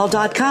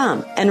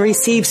thepowermall.com and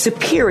receive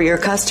superior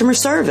customer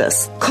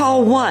service.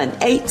 Call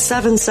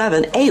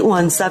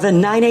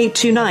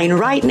 1-877-817-9829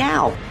 right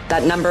now.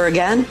 That number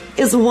again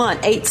is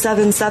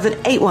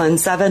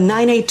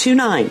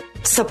 1-877-817-9829.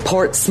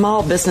 Support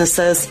small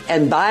businesses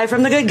and buy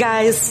from the good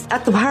guys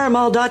at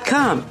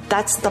thepowermall.com.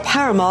 That's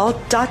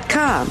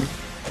thepowermall.com.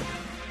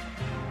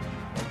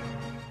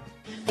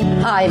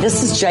 Hi,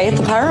 this is Jay at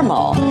the Power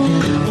Mall.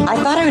 I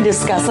thought I would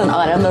discuss an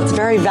item that's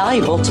very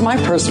valuable to my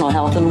personal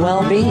health and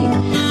well-being.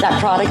 That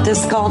product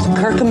is called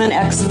Curcumin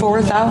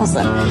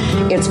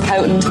X4000. Its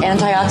potent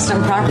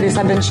antioxidant properties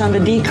have been shown to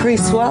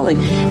decrease swelling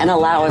and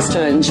allow us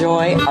to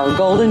enjoy our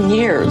golden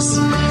years.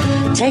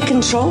 Take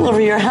control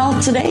over your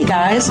health today,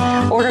 guys.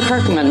 Order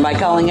Curcumin by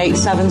calling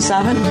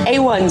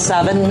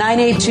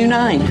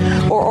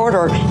 877-817-9829 or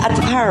order at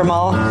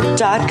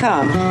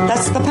thepowermall.com.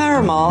 That's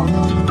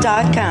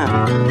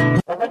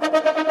thepowermall.com.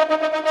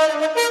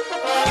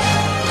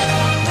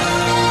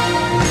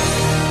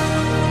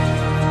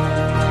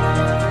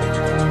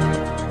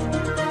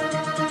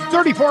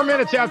 34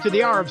 minutes after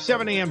the hour of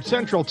 7 a.m.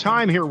 Central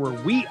Time here where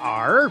we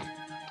are.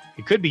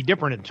 It could be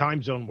different in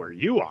time zone where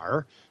you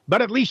are,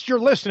 but at least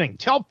you're listening.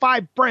 Tell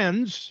 5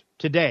 friends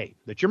today.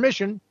 That's your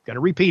mission. Got to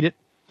repeat it.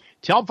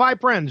 Tell 5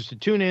 friends to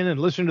tune in and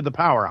listen to the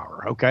Power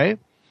Hour, okay?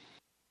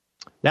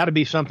 That'd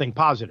be something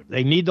positive.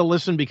 They need to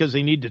listen because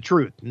they need the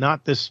truth,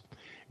 not this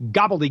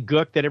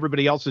gobbledygook that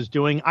everybody else is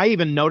doing. I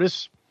even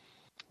notice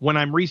when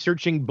I'm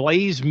researching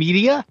Blaze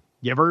Media,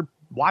 you ever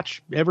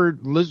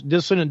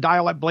listen and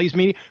dial up Blaze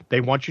Media? They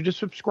want you to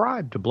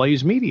subscribe to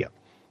Blaze Media.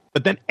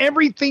 But then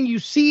everything you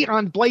see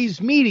on Blaze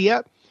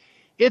Media,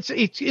 it's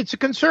a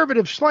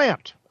conservative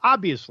slant,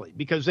 obviously,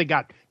 because they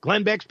got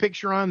Glenn Beck's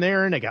picture on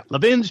there, and they got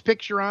Levin's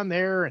picture on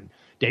there, and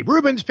Dave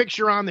Rubin's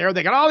picture on there.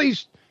 They got all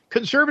these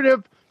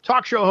conservative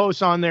talk show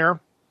hosts on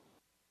there.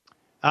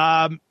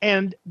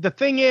 And the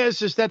thing is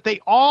that they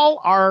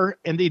all are,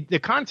 and the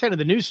content of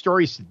the news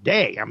stories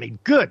today, I mean,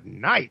 good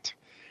night.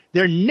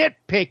 They're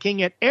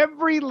nitpicking at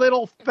every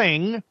little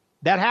thing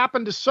that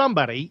happened to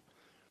somebody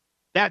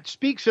that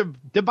speaks of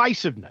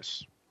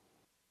divisiveness.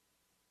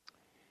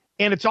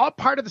 And it's all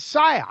part of the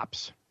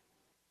PSYOPs.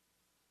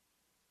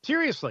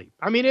 Seriously.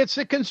 I mean, it's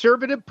a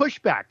conservative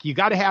pushback. You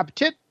got to have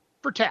tit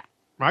for tat,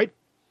 right?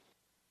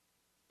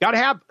 Got to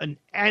have an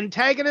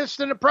antagonist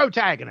and a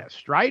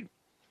protagonist, right?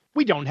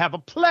 We don't have a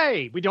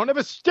play. We don't have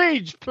a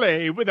stage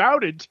play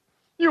without it.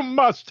 You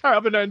must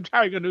have an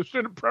antagonist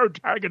and a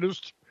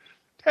protagonist.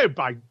 Oh,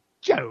 by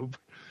Jove.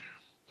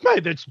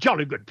 Hey, that's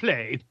jolly good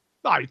play.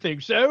 I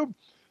think so.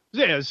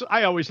 Yes,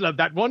 I always love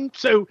that one.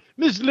 So,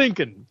 Miss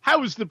Lincoln,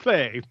 how's the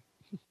play?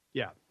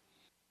 Yeah.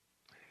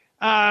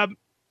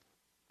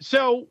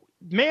 So,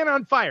 Man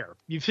on Fire.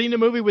 You've seen the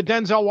movie with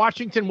Denzel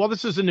Washington? Well,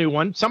 this is a new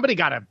one. Somebody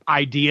got an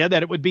idea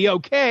that it would be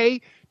okay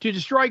to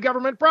destroy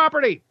government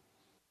property.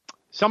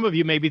 Some of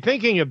you may be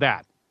thinking of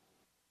that.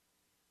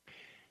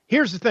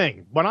 Here's the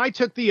thing. When I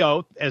took the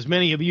oath, as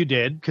many of you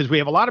did, because we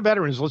have a lot of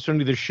veterans listening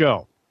to this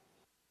show.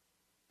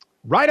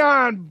 Right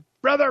on,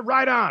 brother,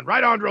 right on.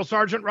 Right on, drill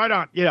sergeant, right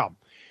on. Yeah.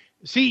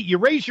 See, you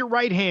raise your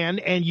right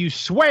hand and you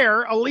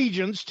swear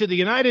allegiance to the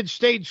United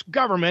States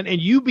government, and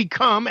you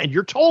become, and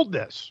you're told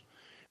this,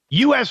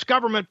 U.S.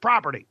 government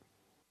property.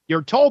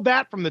 You're told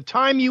that from the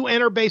time you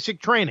enter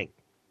basic training.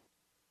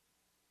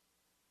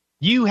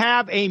 You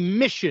have a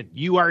mission.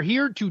 You are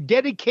here to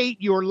dedicate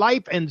your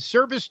life and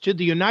service to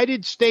the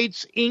United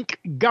States, Inc.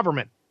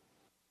 government.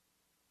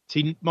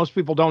 See, most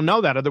people don't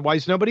know that.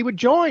 Otherwise, nobody would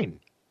join.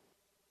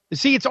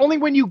 See, it's only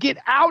when you get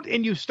out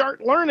and you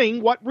start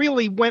learning what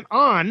really went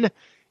on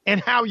and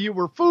how you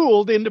were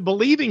fooled into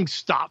believing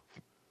stuff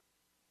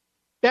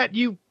that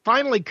you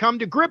finally come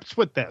to grips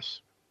with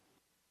this.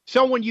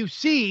 So when you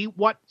see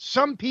what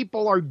some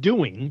people are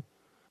doing,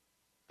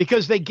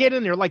 because they get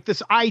in there like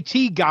this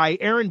IT guy,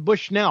 Aaron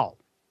Bushnell.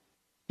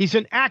 He's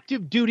an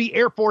active duty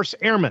Air Force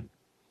airman.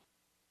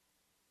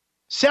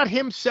 Set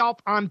himself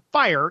on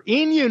fire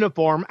in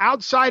uniform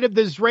outside of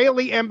the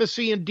Israeli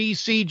embassy in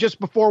D.C. just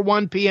before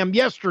 1 p.m.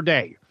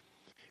 yesterday,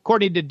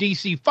 according to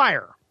D.C.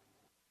 Fire.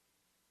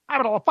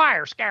 I'm a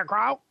fire,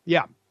 Scarecrow.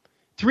 Yeah.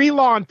 3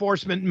 law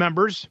enforcement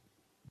members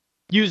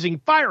using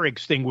fire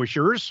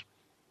extinguishers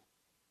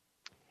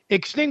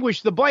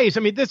extinguished the blaze.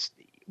 I mean,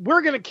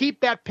 we're going to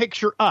keep that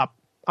picture up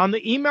on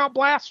the email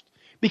blast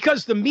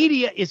because the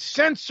media is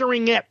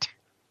censoring it.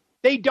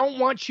 They don't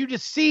want you to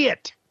see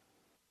it.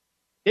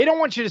 They don't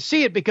want you to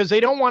see it because they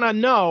don't want to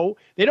know.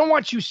 They don't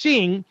want you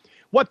seeing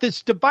what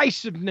this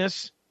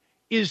divisiveness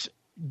is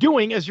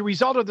doing as a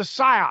result of the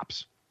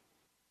PSYOPs.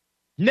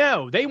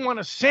 No, they want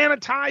to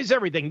sanitize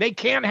everything. They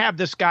can't have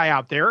this guy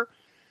out there.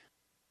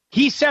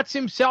 He sets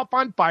himself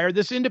on fire.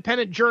 This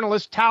independent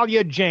journalist,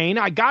 Talia Jane,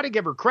 I got to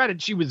give her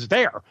credit. She was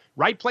there.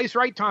 Right place,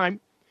 right time.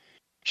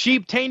 She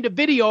obtained a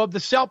video of the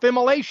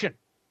self-immolation.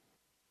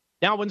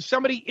 Now, when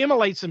somebody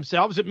immolates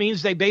themselves, it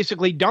means they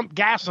basically dump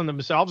gas on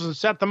themselves and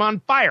set them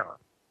on fire.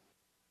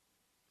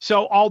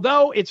 So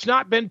although it's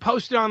not been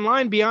posted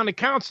online beyond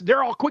accounts,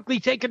 they're all quickly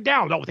taken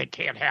down. No, they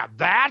can't have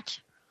that.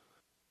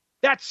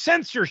 That's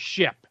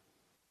censorship.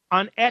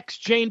 On X,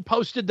 Jane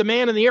posted the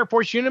man in the Air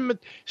Force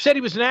unit said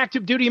he was an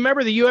active duty member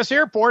of the U.S.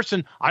 Air Force,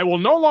 and I will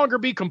no longer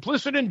be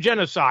complicit in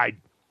genocide.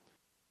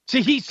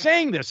 See, he's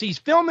saying this. He's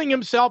filming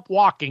himself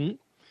walking.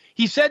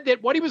 He said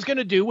that what he was going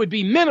to do would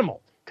be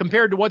minimal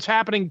compared to what's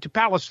happening to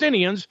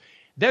Palestinians,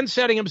 then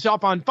setting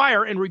himself on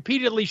fire and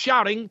repeatedly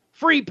shouting,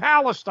 "Free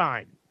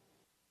Palestine,"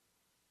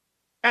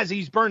 as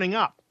he's burning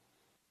up.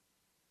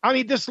 I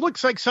mean, this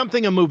looks like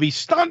something a movie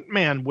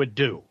stuntman would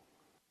do.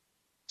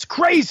 It's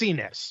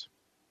craziness.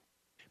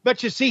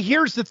 But you see,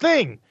 here's the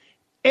thing.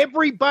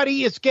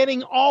 Everybody is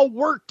getting all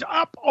worked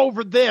up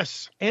over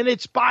this, and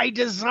it's by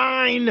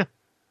design.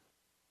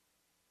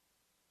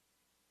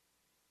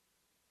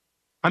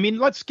 I mean,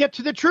 let's get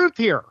to the truth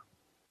here.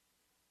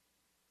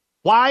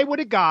 Why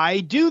would a guy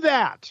do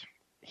that?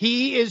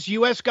 He is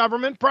U.S.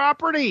 government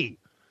property.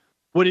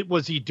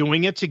 Was he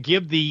doing it to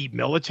give the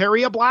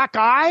military a black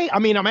eye? I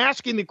mean, I'm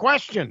asking the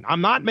question.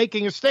 I'm not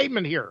making a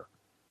statement here.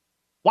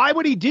 Why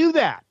would he do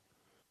that?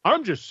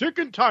 I'm just sick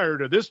and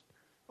tired of this.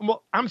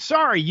 Well, I'm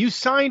sorry, you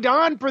signed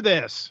on for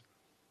this.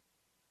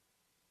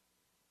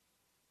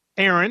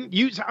 Aaron.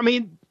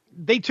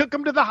 They took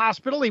him to the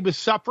hospital. He was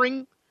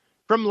suffering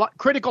from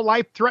critical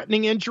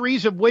life-threatening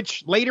injuries, of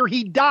which later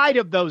he died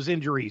of those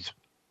injuries.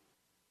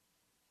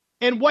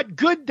 And what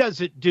good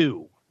does it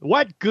do?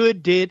 What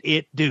good did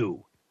it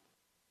do?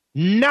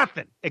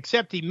 Nothing,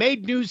 except he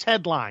made news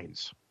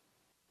headlines.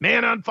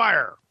 Man on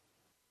fire.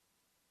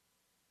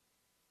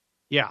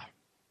 Yeah.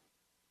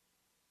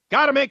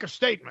 Got to make a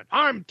statement.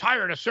 I'm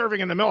tired of serving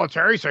in the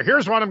military, so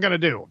here's what I'm going to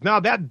do. Now,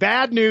 that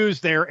bad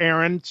news there,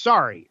 Aaron,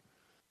 sorry.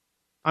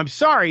 I'm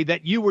sorry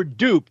that you were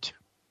duped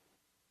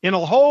in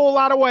a whole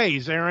lot of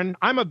ways, Aaron.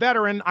 I'm a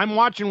veteran. I'm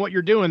watching what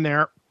you're doing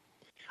there.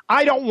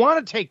 I don't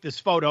want to take this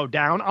photo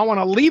down. I want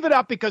to leave it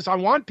up because I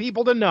want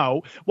people to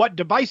know what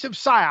divisive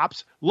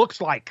psyops looks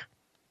like.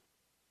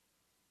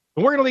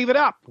 And we're going to leave it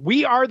up.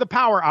 We are the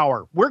Power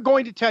Hour. We're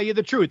going to tell you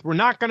the truth. We're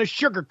not going to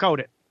sugarcoat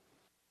it.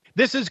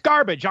 This is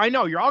garbage. I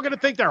know. You're all going to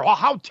think there, oh,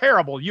 how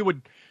terrible you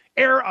would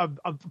air a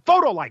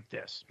photo like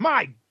this.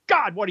 My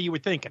God, what are you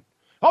thinking?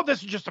 Oh,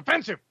 this is just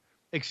offensive.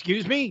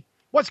 Excuse me?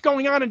 What's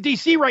going on in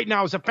D.C. right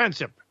now is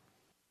offensive.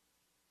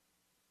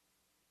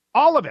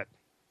 All of it.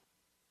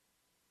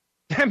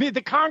 I mean,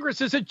 the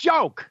Congress is a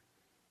joke.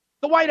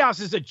 The White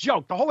House is a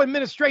joke. The whole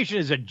administration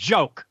is a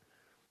joke.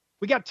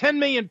 We got 10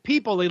 million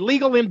people,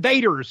 illegal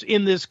invaders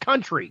in this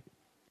country.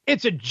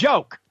 It's a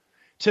joke.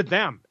 To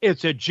them,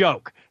 it's a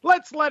joke.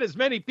 Let's let as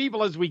many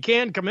people as we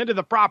can come into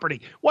the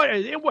property. What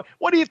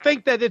do you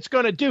think that it's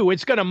going to do?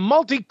 It's going to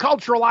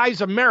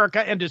multiculturalize America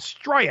and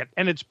destroy it,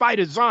 and it's by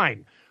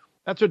design.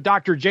 That's what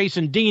Dr.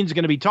 Jason Dean's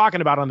going to be talking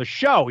about on the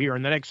show here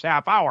in the next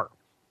half hour.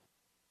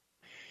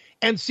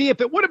 And see, if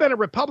it would have been a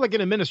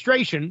Republican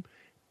administration,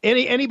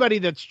 anybody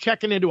that's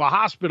checking into a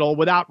hospital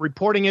without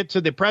reporting it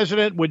to the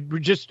president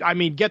would just,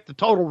 get the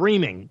total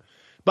reaming.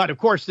 But, of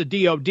course, the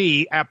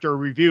DOD, after a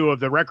review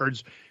of the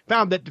records,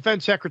 found that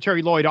Defense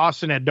Secretary Lloyd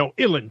Austin had no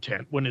ill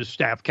intent when his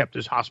staff kept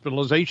his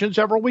hospitalization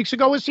several weeks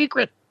ago a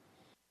secret.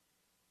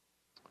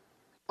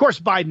 Of course,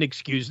 Biden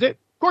excused it.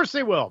 Of course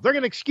they will. They're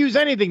going to excuse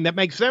anything that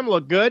makes them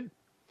look good.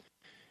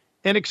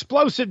 An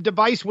explosive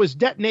device was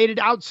detonated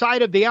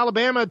outside of the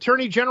Alabama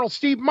Attorney General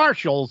Steve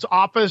Marshall's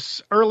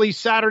office early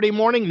Saturday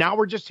morning. Now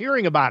we're just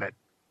hearing about it.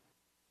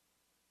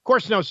 Of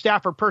course, no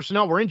staff or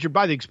personnel were injured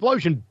by the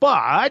explosion,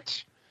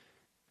 but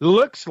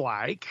looks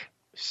like,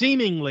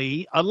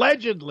 seemingly,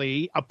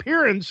 allegedly,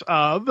 appearance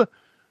of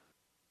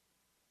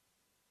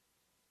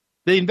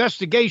the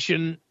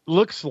investigation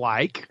looks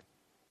like,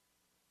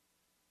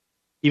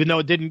 even though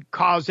it didn't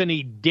cause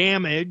any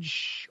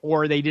damage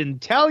or they didn't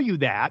tell you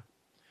that,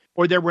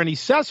 or there were any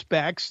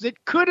suspects,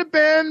 that could have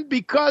been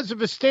because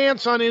of a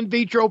stance on in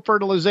vitro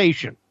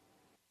fertilization.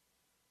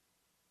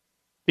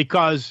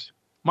 Because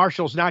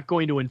Marshall's not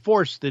going to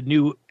enforce the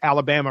new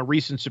Alabama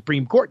recent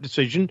Supreme Court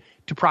decision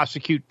to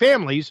prosecute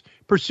families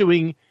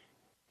pursuing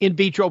in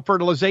vitro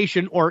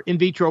fertilization or in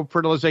vitro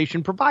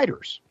fertilization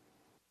providers.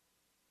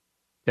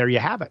 There you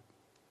have it.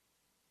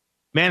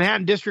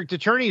 Manhattan District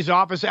Attorney's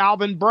Office,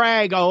 Alvin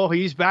Bragg. Oh,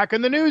 he's back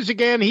in the news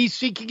again. He's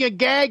seeking a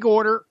gag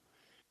order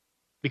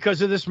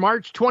because of this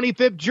March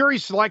 25th jury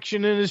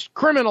selection in his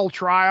criminal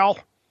trial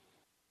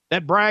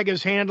that Bragg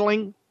is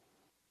handling.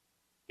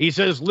 He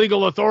says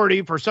legal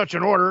authority for such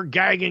an order,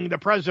 gagging the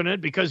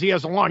president because he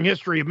has a long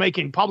history of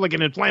making public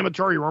and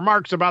inflammatory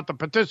remarks about the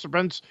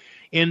participants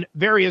in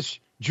various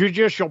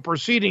judicial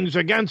proceedings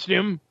against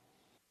him.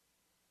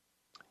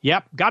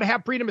 Yep, got to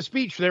have freedom of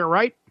speech there,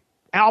 right?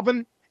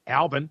 Alvin!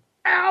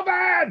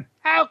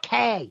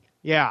 Okay.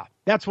 Yeah,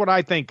 that's what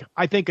I think.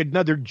 I think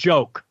another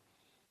joke.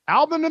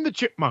 Alvin and the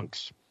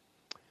Chipmunks.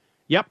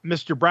 Yep,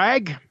 Mr.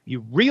 Bragg,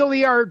 you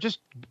really are just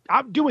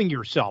outdoing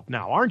yourself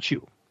now, aren't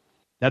you?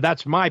 Now,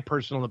 that's my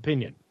personal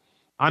opinion.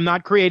 I'm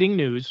not creating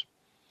news.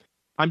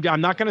 I'm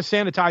not going to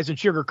sanitize and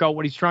sugarcoat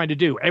what he's trying to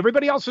do.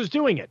 Everybody else is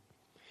doing it.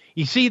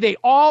 You see, they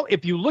all,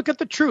 if you look at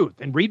the truth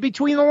and read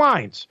between the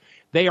lines,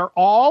 they are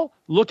all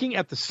looking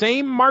at the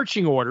same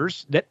marching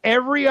orders that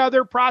every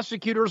other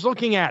prosecutor is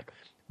looking at.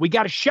 We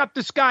got to shut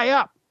this guy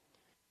up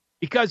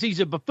because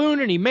he's a buffoon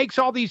and he makes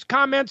all these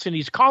comments and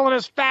he's calling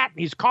us fat and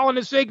he's calling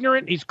us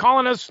ignorant and he's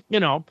calling us,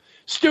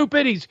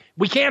 stupid.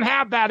 We can't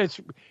have that. It's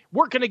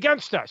working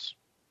against us,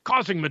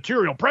 causing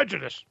material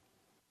prejudice.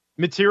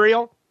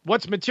 Material?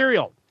 What's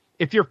material?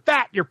 If you're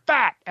fat,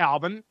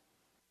 Alvin.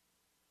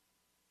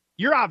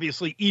 You're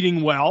obviously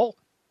eating well,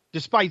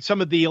 despite some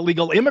of the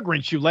illegal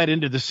immigrants you let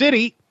into the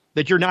city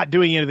that you're not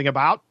doing anything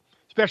about,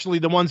 especially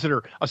the ones that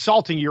are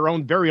assaulting your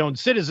very own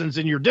citizens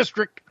in your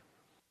district.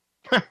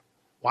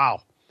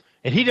 Wow.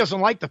 And he doesn't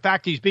like the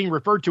fact he's being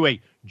referred to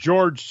a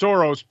George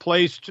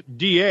Soros-placed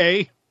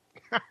DA.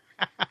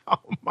 Oh,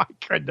 my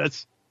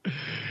goodness.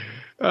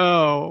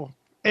 Oh.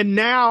 And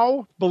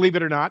now, believe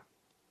it or not,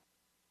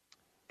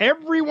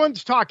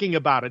 everyone's talking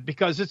about it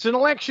because it's an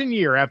election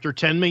year after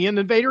 10 million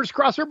invaders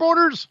cross our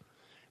borders.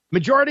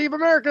 Majority of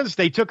Americans,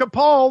 they took a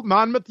poll.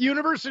 Monmouth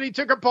University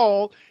took a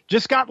poll,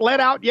 just got let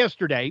out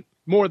yesterday.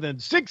 More than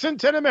 6 in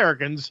 10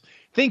 Americans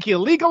think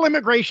illegal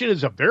immigration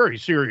is a very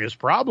serious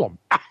problem.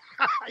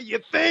 You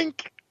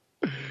think?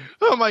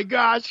 Oh, my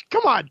gosh.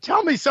 Come on.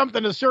 Tell me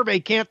something a survey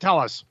can't tell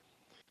us.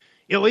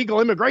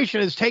 Illegal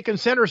immigration has taken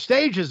center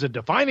stage as a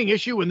defining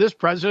issue in this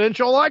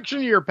presidential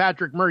election year,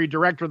 Patrick Murray,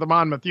 director of the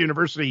Monmouth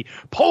University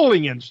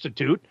Polling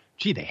Institute,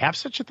 gee, they have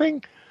such a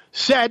thing,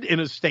 said in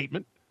a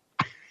statement.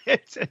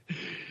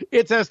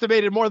 It's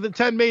estimated more than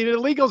 10 million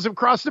illegals have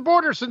crossed the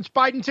border since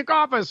Biden took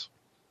office.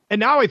 And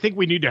now I think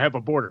we need to have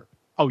a border.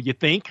 Oh, you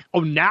think?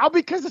 Oh, now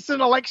because it's an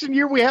election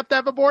year, we have to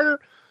have a border?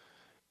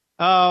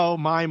 Oh,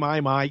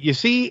 my. You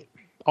see,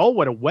 oh,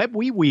 what a web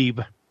we weave.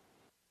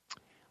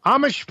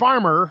 Amish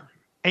farmer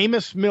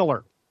Amos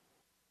Miller,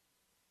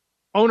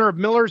 owner of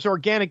Miller's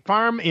Organic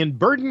Farm in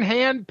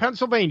Birdenhand,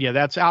 Pennsylvania.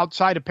 That's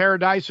outside of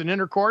Paradise and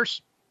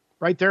Intercourse,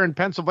 right there in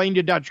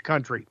Pennsylvania, Dutch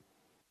country.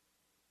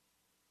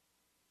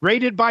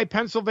 Raided by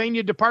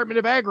Pennsylvania Department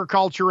of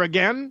Agriculture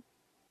again.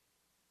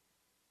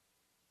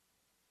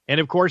 And,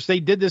 of course,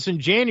 they did this in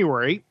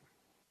January.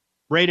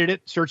 Raided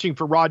it, searching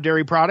for raw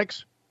dairy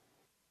products.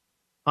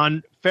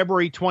 On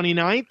February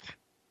 29th,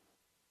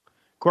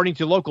 according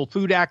to local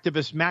food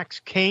activist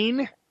Max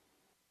Kane,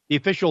 the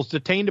officials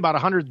detained about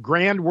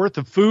 $100,000 worth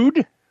of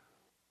food,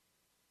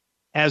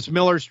 as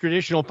Miller's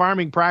traditional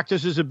farming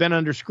practices have been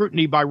under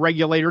scrutiny by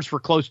regulators for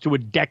close to a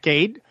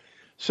decade.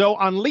 So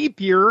on leap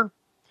year,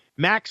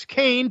 Max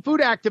Kane,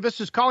 food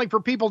activist, is calling for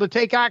people to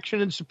take action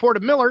in support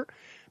of Miller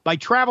by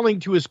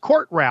traveling to his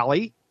court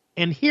rally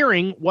and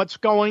hearing what's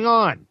going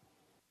on.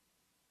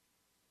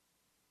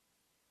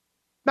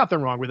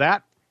 Nothing wrong with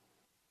that.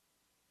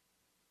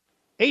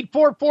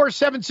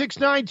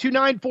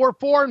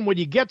 844-769-2944, and when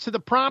you get to the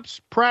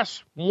prompts,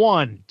 press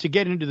 1 to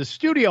get into the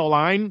studio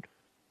line.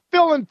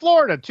 Phil in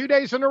Florida, 2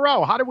 days in a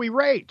row. How do we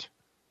rate?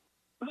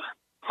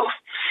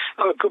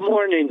 Good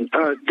morning,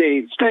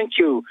 Dave. Thank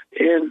you.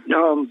 And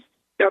I'm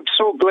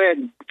so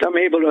glad I'm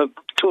able to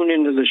tune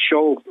into the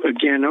show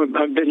again.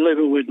 I've been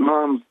living with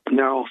Mom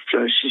now.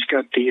 She's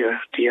got the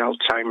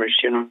Alzheimer's,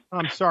 you know.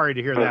 I'm sorry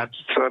to hear that.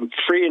 So I'm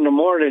free in the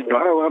morning.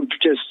 I'm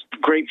just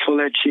grateful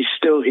that she's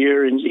still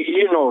here, and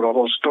you know the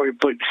whole story.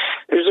 But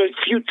there's a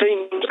few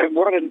things I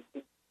wanted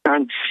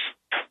to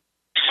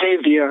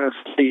save the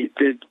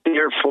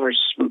Air Force.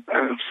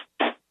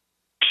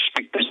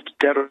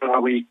 That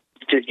how we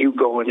get you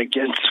going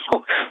again.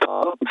 So,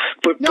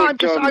 I'm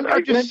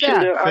just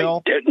sad,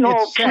 Phil.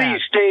 No,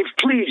 please, Dave,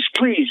 please.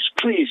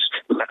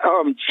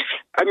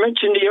 I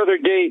mentioned the other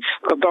day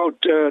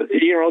about,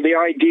 the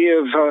idea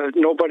of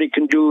nobody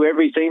can do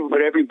everything,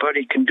 but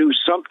everybody can do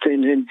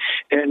something.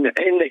 And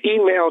in the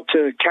email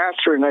to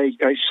Catherine,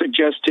 I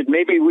suggested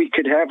maybe we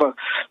could have a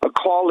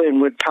call-in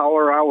with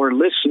Power Hour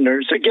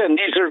listeners. Again,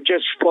 these are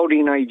just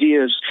floating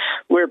ideas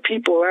where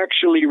people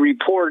actually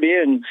report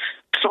in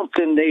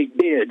something they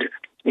did.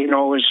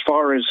 As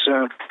far as,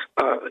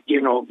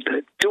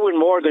 doing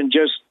more than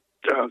just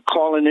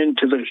calling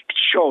into the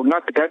show.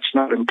 Not that that's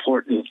not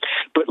important.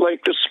 But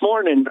like this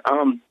morning,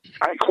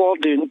 I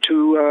called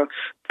into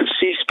the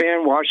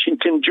C-SPAN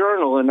Washington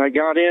Journal, and I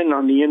got in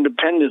on the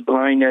independent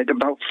line at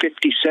about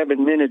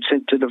 57 minutes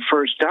into the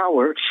first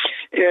hour,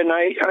 and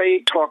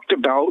I talked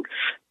about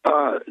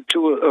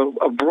to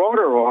a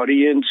broader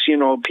audience,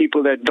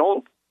 people that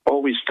don't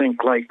always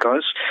think like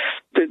us,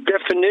 the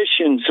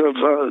definitions of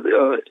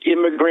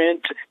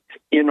immigrant,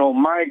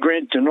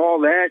 migrant and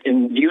all that,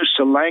 and use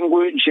of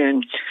language.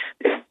 And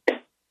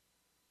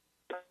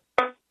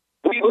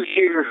we will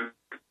hear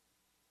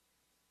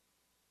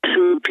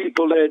to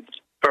people that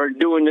are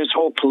doing this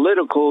whole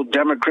political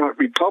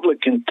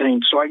Democrat-Republican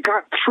thing. So I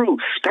got through.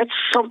 That's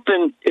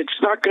something, it's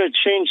not going to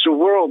change the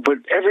world, but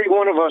every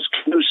one of us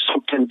can do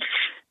something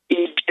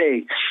each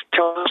day.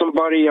 Tell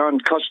somebody on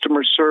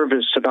customer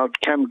service about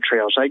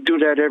chemtrails. I do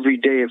that every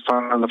day if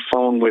I'm on the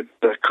phone with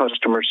the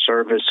customer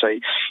service.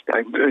 Is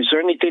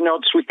there anything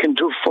else we can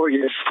do for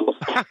you?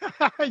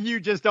 You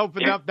just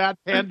opened up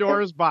that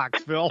Pandora's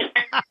box, Phil.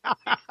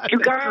 You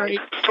got it.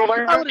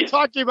 I would have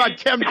talked to you about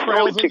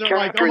chemtrails, and they're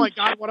like, oh, my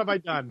God, what have I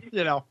done?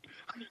 Yeah,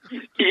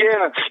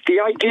 the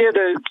idea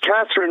to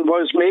Catherine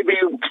was maybe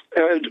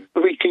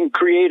we can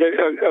create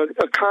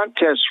a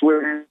contest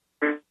where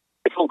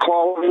people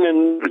call in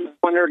and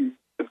when they're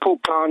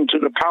coupon to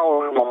the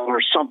Powerball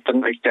or something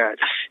like that.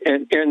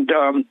 And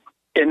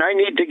I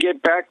need to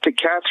get back to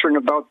Catherine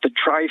about the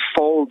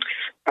trifold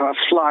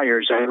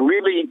flyers. I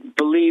really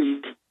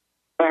believe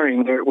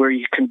where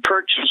you can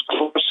purchase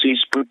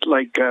glossies, but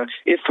like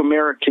If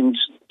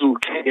Americans Do,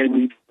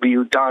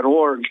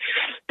 KNW.org,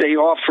 they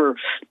offer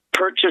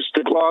purchase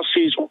the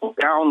glossies,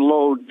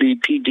 download the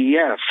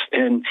PDF,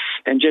 and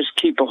just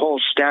keep a whole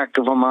stack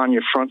of them on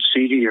your front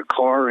seat of your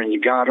car, and you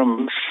got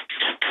them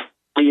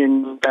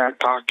in the back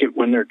pocket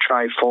when they're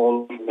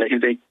trifold.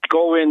 They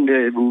go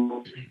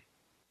into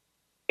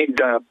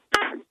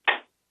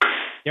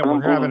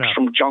we're having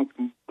from junk.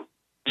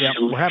 Yeah,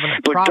 we're having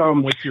a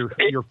problem with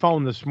your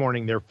phone this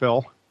morning there,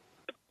 Phil.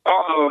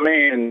 Oh,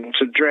 man,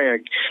 it's a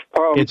drag.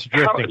 It's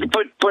drifting.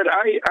 But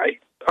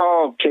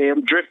okay,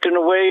 I'm drifting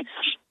away.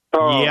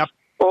 Yep.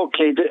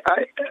 Okay.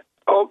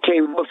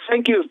 Okay. Well,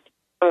 thank you.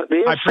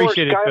 The I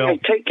appreciate it, Phil. I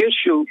take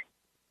issue.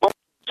 Oh,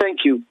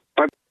 thank you.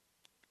 Bye.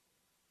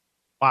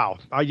 Wow.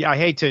 I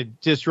hate to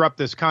disrupt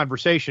this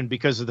conversation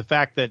because of the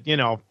fact that,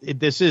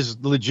 this is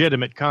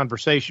legitimate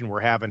conversation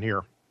we're having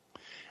here.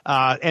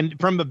 And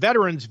from a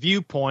veteran's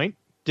viewpoint,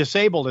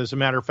 disabled, as a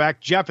matter of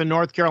fact, Jeff in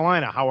North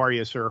Carolina. How are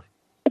you, sir?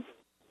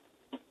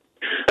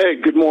 Hey,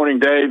 good morning,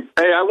 Dave.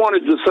 Hey, I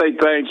wanted to say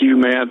thank you,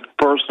 man.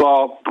 First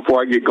off,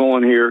 before I get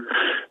going here,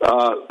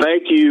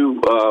 thank you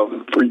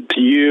to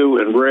you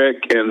and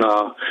Rick and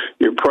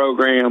your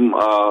program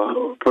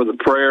for the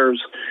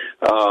prayers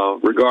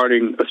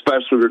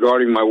especially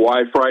regarding my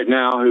wife right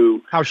now,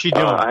 who how's she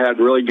doing? I had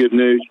really good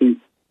news. She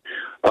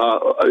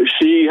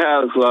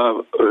has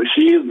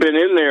been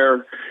in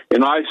there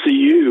in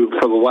ICU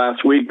for the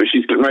last week, but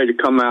she's getting ready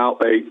to come out.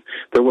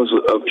 There was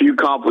a few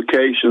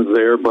complications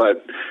there,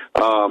 but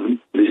the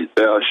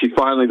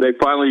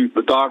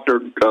doctor,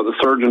 the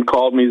surgeon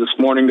called me this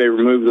morning. They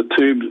removed the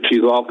tube.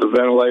 She's off the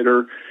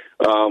ventilator,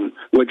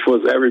 which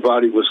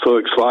everybody was so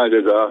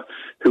excited,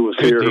 who was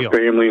here, her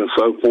family and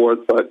so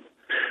forth. But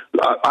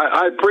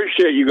I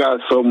appreciate you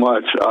guys so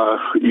much.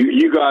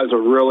 You guys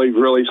are really,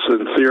 really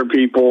sincere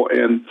people,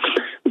 and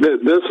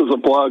this is a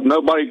plug.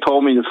 Nobody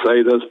told me to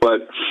say this,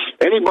 but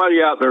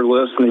anybody out there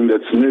listening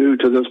that's new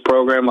to this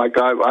program, like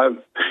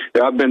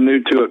I've been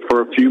new to it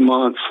for a few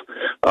months.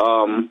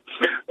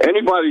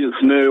 Anybody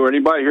that's new, or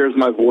anybody hears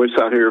my voice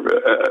out here,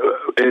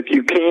 if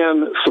you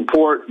can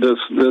support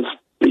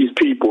these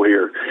people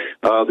here.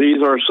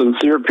 These are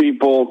sincere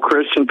people,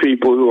 Christian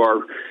people who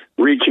are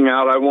reaching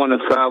out. I won a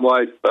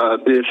satellite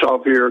dish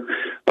off here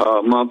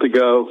a month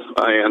ago,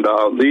 and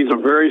these are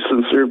very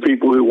sincere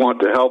people who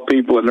want to help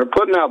people, and they're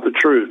putting out the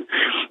truth,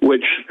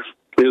 which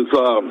is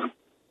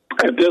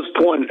at this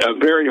point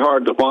very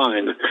hard to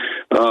find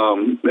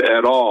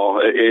at all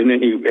in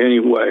any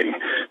way,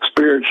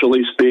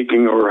 spiritually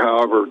speaking, or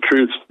however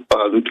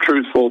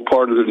truthful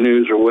part of the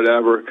news or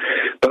whatever.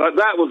 But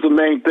that was the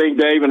main thing,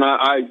 Dave, and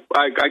I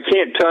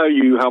can't tell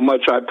you how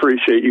much I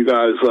appreciate you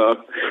guys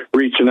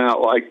reaching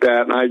out like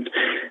that.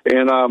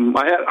 And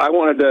I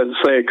wanted to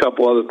say a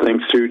couple other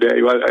things too,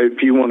 Dave.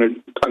 If you want to,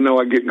 I know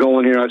I get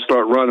going here, I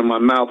start running my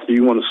mouth. If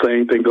you want to say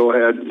anything, go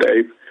ahead,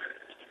 Dave.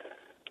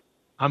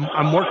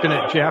 I'm working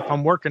it, Jeff.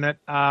 I'm working it.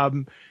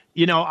 I'm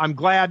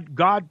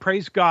glad.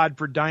 Praise God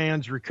for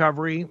Diane's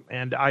recovery.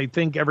 And I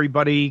think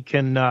everybody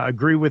can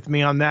agree with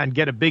me on that and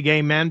get a big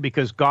amen,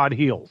 because God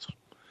heals.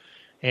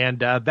 And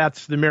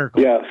that's the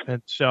miracle. Yes.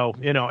 And so,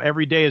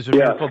 every day is a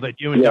miracle that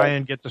you and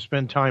Diane get to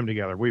spend time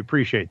together. We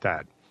appreciate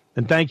that.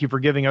 And thank you for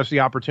giving us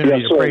the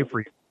opportunity to pray for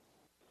you.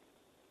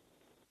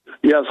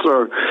 Yes,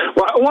 sir.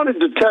 Well, I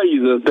wanted to tell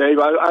you this, Dave.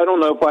 I don't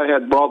know if I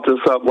had brought this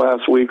up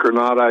last week or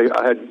not.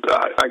 I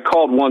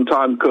called one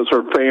time because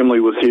her family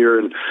was here,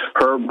 and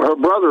her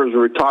brother is a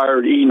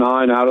retired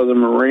E9 out of the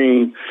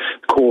Marine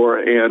Corps,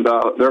 and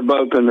they're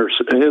both his and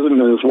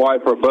his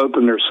wife are both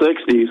in their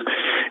 60s,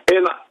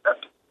 and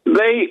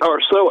they are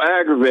so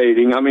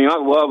aggravating. I mean, I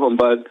love them,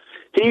 but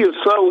he is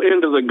so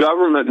into the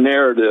government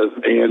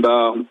narrative, and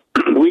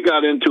we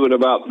got into it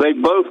about they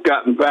both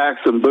gotten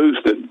vaxxed and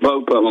boosted,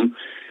 both of them.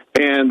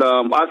 And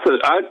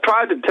I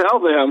tried to tell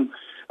them,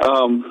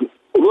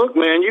 look,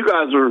 man, you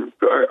guys are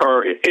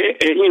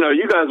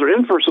you guys are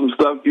in for some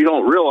stuff you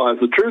don't realize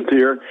the truth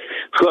here.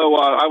 So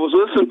I was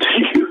listening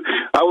to you.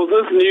 I was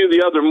listening to you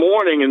the other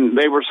morning, and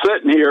they were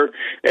sitting here,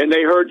 and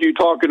they heard you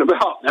talking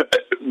about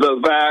the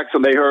vax,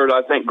 and they heard,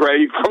 I think,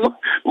 Grady from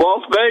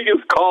Las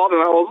Vegas called,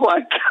 and I was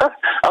like,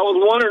 I was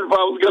wondering if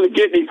I was going to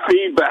get any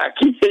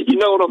feedback. You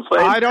know what I'm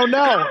saying? I don't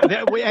know.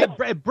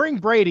 Bring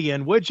Brady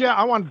in, would you?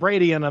 I want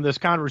Brady in on this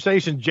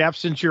conversation, Jeff,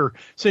 since you're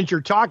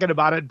talking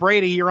about it.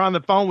 Brady, you're on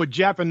the phone with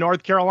Jeff in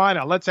North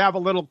Carolina. Let's have a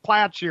little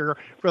clatch here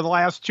for the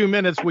last 2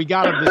 minutes we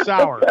got of this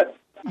hour.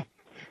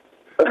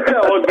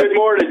 Well, good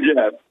morning,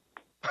 Jeff.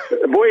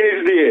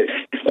 Buenos dias.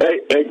 Hey,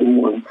 good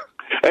morning.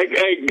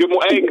 Hey, good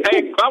morning.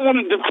 Hey, I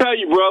wanted to tell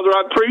you, brother,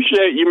 I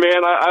appreciate you,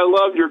 man. I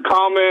love your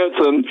comments,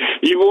 and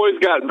you've always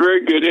got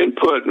very good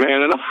input,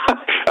 man. And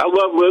I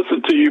love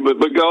listening to you,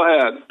 but go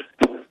ahead.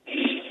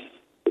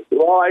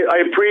 Well,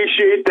 I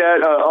appreciate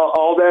that,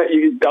 all that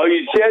you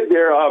said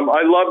there.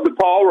 I love the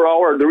Power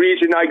Hour. The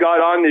reason I got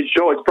on this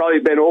show, it's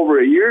probably been over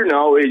a year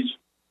now, is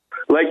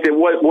like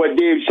what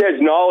Dave says,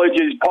 knowledge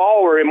is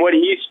power, and when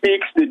he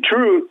speaks the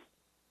truth,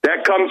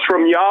 that comes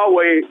from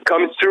Yahweh,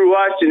 comes through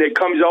us, and it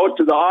comes out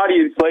to the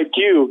audience like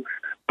you.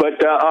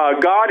 But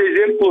God is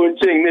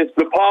influencing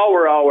the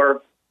Power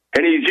Hour,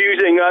 and he's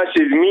using us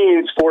as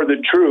means for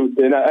the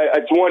truth. And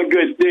it's one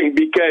good thing,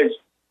 because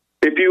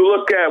if you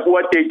look at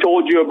what they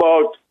told you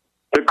about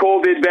the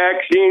COVID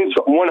vaccines,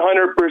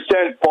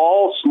 100%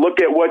 false. Look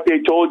at what they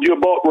told you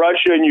about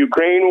Russia and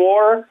Ukraine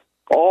war,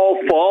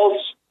 all false.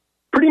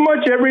 Pretty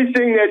much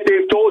everything that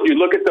they've told you.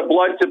 Look at the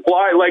blood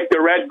supply, like the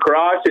Red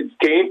Cross, it's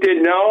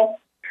tainted now.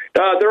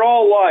 They're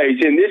all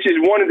lies, and this is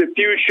one of the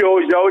few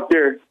shows out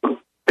there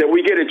that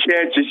we get a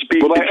chance to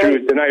speak the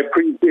truth, and I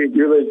appreciate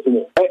your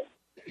listening.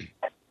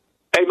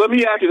 Hey, let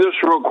me ask you this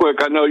real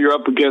quick. I know you're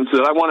up against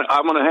it. I'm going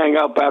to hang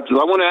up after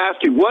this. I want to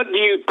ask you, what do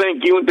you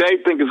think, you and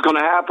Dave think is going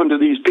to happen to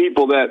these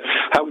people that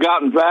have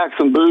gotten vaxxed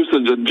and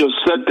boosted to just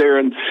sit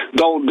there and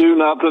don't do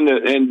nothing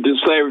and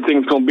just say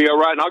everything's going to be all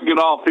right? And I'll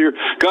get off here.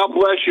 God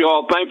bless you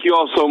all. Thank you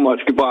all so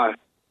much. Goodbye.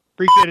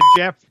 Appreciate it,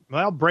 Jeff.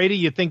 Well, Brady,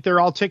 you think they're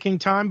all ticking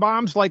time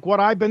bombs like what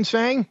I've been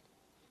saying?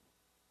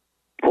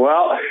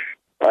 Well,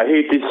 I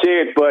hate to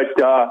say it, but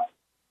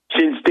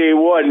since day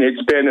one,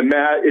 it's been a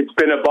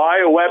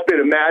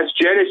bioweapon, a mass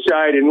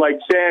genocide, and like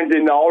sand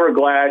in the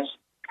hourglass,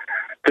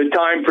 the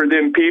time for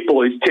them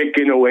people is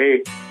ticking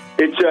away.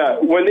 It's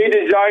when they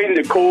designed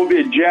the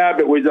COVID jab,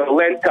 it was a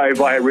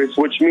lentivirus,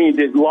 which means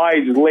it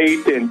lies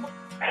latent.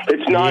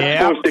 It's not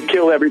supposed to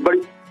kill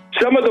everybody.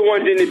 Some of the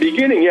ones in the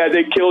beginning,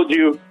 they killed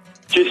you,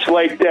 just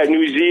like that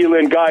New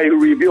Zealand guy who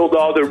revealed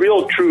all the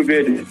real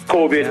COVID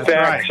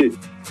facts. Right.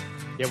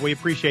 Yeah, we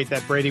appreciate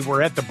that, Brady.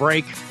 We're at the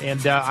break,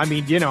 and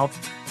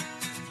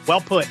well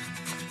put.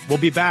 We'll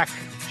be back.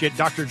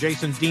 Dr.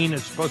 Jason Dean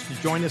is supposed to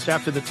join us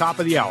after the top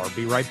of the hour.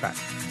 Be right back.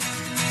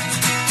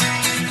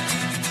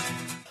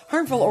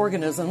 Harmful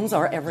organisms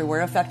are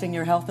everywhere, affecting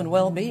your health and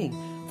well-being.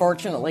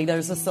 Fortunately,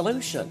 there's a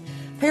solution.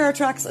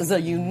 Paratrex is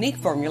a unique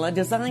formula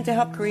designed to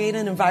help create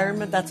an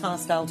environment that's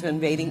hostile to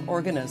invading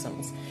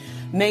organisms.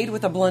 Made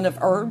with a blend of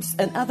herbs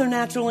and other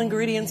natural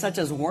ingredients such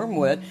as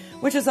wormwood,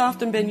 which has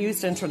often been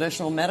used in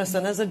traditional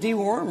medicine as a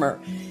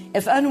dewormer.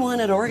 If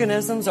unwanted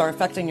organisms are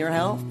affecting your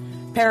health,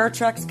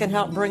 Paratrex can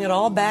help bring it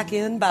all back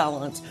in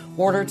balance.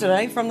 Order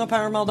today from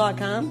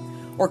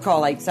thepowermall.com or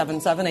call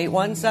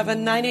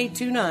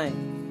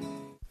 877-817-9829.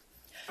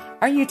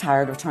 Are you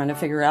tired of trying to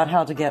figure out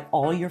how to get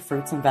all your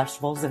fruits and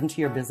vegetables into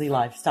your busy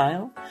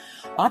lifestyle?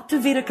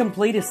 Optivita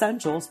Complete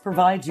Essentials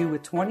provides you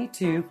with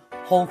 22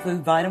 whole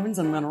food vitamins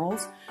and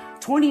minerals,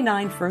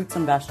 29 fruits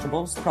and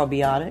vegetables,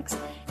 probiotics,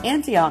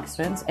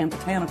 antioxidants, and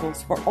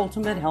botanicals for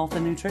ultimate health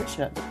and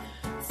nutrition.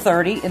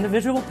 30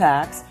 individual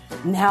packs,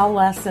 now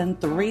less than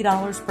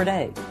 $3 per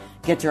day.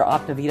 Get your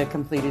Optivita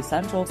Complete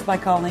Essentials by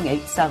calling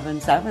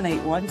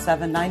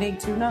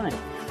 877-817-9829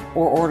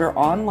 or order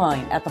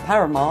online at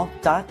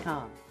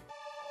thepowermall.com.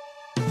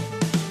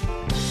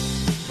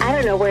 I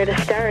don't know where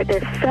to start.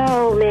 There's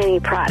so many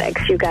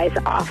products you guys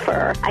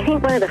offer. I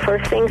think one of the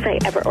first things I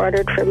ever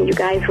ordered from you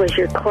guys was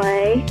your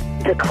clay.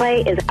 The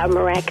clay is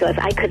miraculous.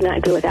 I could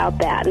not do without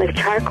that. And the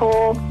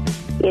charcoal,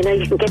 you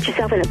can get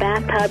yourself in a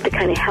bathtub to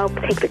kind of help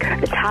take the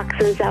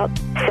toxins out.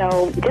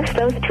 So just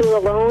those two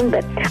alone,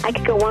 but I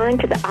could go on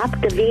to the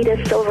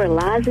Optivita Silver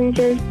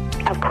Lozenges.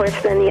 Of course,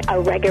 then the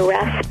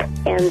Oregaresp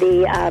and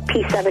the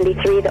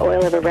P73, the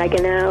oil of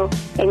oregano,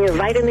 and your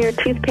Vitamir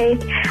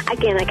toothpaste.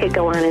 Again, I could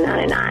go on and on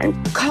and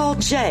on. Call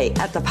Jay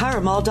at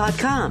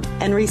thepowermall.com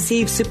and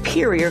receive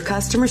superior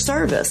customer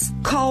service.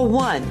 Call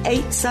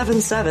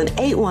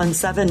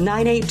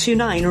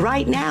 1-877-817-9829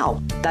 right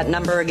now. That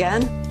number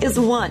again is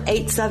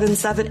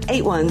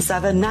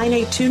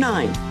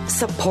 1-877-817-9829.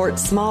 Support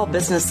small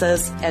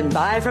businesses and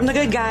buy from the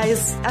good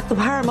guys at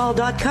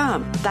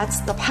thepowermall.com.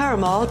 That's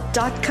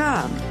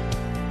thepowermall.com.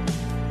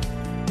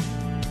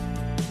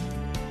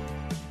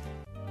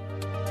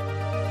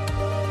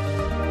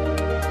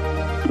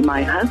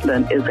 My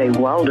husband is a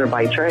welder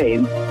by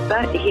trade,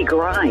 but he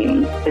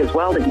grinds his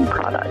welding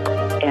product.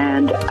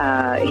 And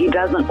he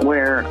doesn't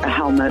wear a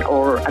helmet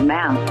or a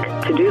mask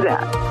to do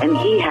that. And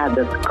he had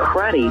this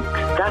cruddy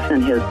stuff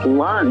in his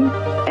lungs,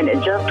 and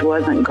it just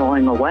wasn't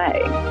going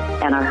away.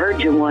 And I heard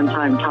you one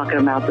time talking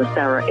about the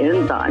Sarah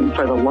enzyme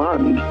for the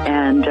lungs.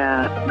 And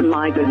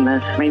my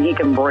goodness, he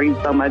can breathe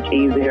so much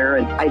easier.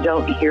 And I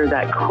don't hear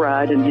that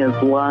crud in his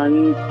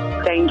lungs.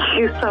 Thank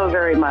you so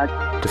very much.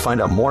 To find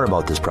out more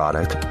about this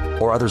product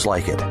or others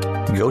like it,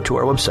 go to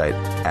our website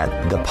at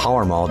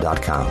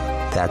thepowermall.com.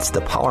 That's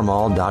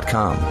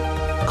thepowermall.com.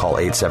 Call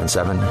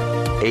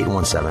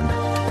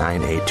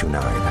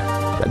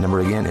 877-817-9829. That number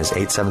again is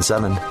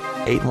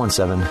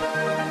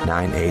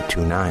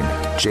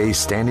 877-817-9829. Jay's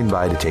standing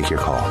by to take your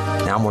call.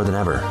 Now more than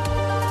ever,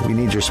 we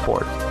need your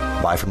support.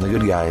 Buy from the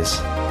good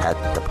guys at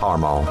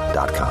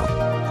thepowermall.com.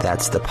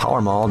 That's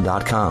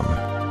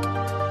thepowermall.com.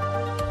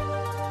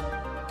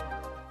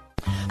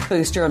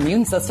 Boost your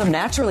immune system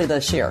naturally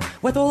this year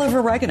with oil of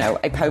oregano,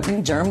 a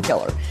potent germ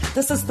killer.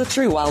 This is the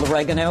true wild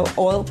oregano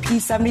oil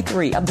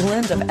P73, a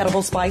blend of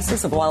edible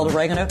spices of wild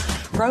oregano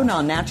grown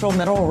on natural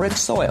mineral-rich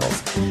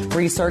soils.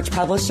 Research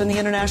published in the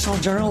International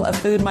Journal of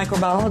Food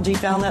Microbiology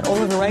found that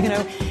oil of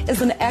oregano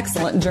is an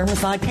excellent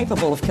germicide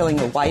capable of killing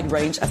a wide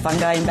range of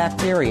fungi and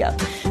bacteria.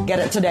 Get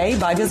it today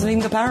by visiting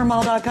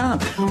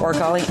thepowermall.com or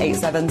calling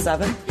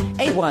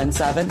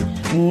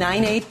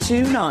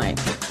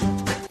 877-817-9829.